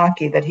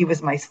Milwaukee that he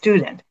was my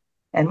student.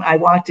 And I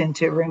walked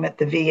into a room at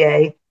the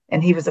VA,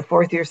 and he was a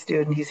fourth year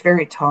student. He's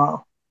very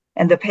tall.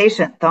 And the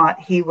patient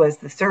thought he was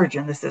the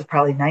surgeon. This is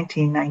probably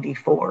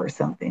 1994 or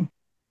something.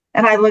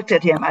 And I looked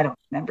at him, I don't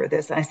remember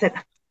this, and I said,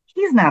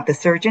 he's not the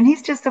surgeon.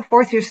 He's just a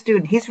fourth year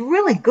student. He's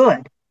really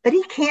good, but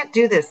he can't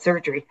do this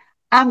surgery.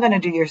 I'm going to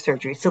do your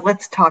surgery. So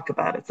let's talk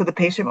about it. So the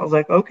patient was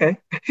like, okay.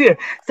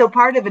 So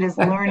part of it is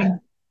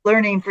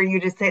learning for you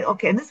to say,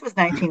 okay, and this was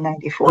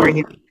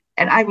 1994.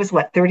 And I was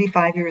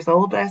 35 years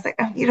old, but I was like,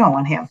 oh, you don't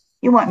want him.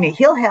 You want me.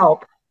 He'll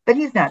help, but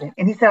he's not.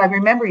 And he said, I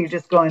remember you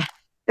just going,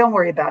 don't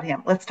worry about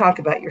him. Let's talk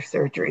about your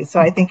surgery.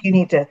 So I think you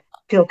need to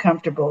feel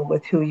comfortable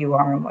with who you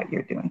are and what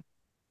you're doing.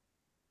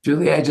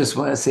 Julie, I just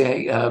want to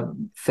say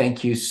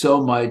thank you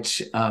so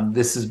much.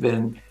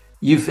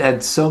 You've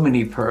had so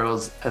many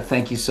pearls.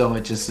 Thank you so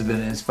much. This has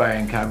been an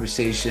inspiring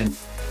conversation.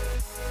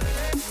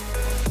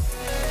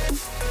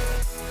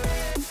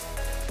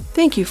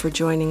 Thank you for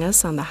joining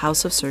us on the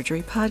House of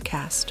Surgery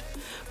podcast,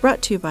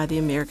 brought to you by the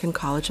American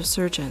College of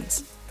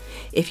Surgeons.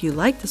 If you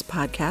like this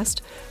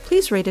podcast,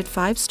 please rate it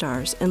 5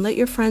 stars and let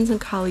your friends and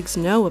colleagues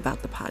know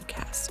about the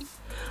podcast.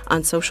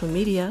 On social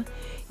media,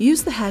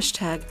 use the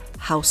hashtag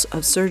House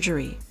of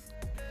Surgery.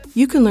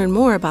 You can learn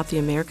more about the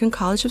American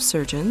College of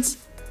Surgeons,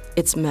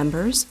 its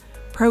members,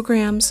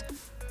 programs,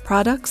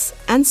 products,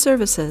 and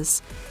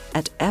services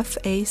at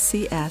facs.org.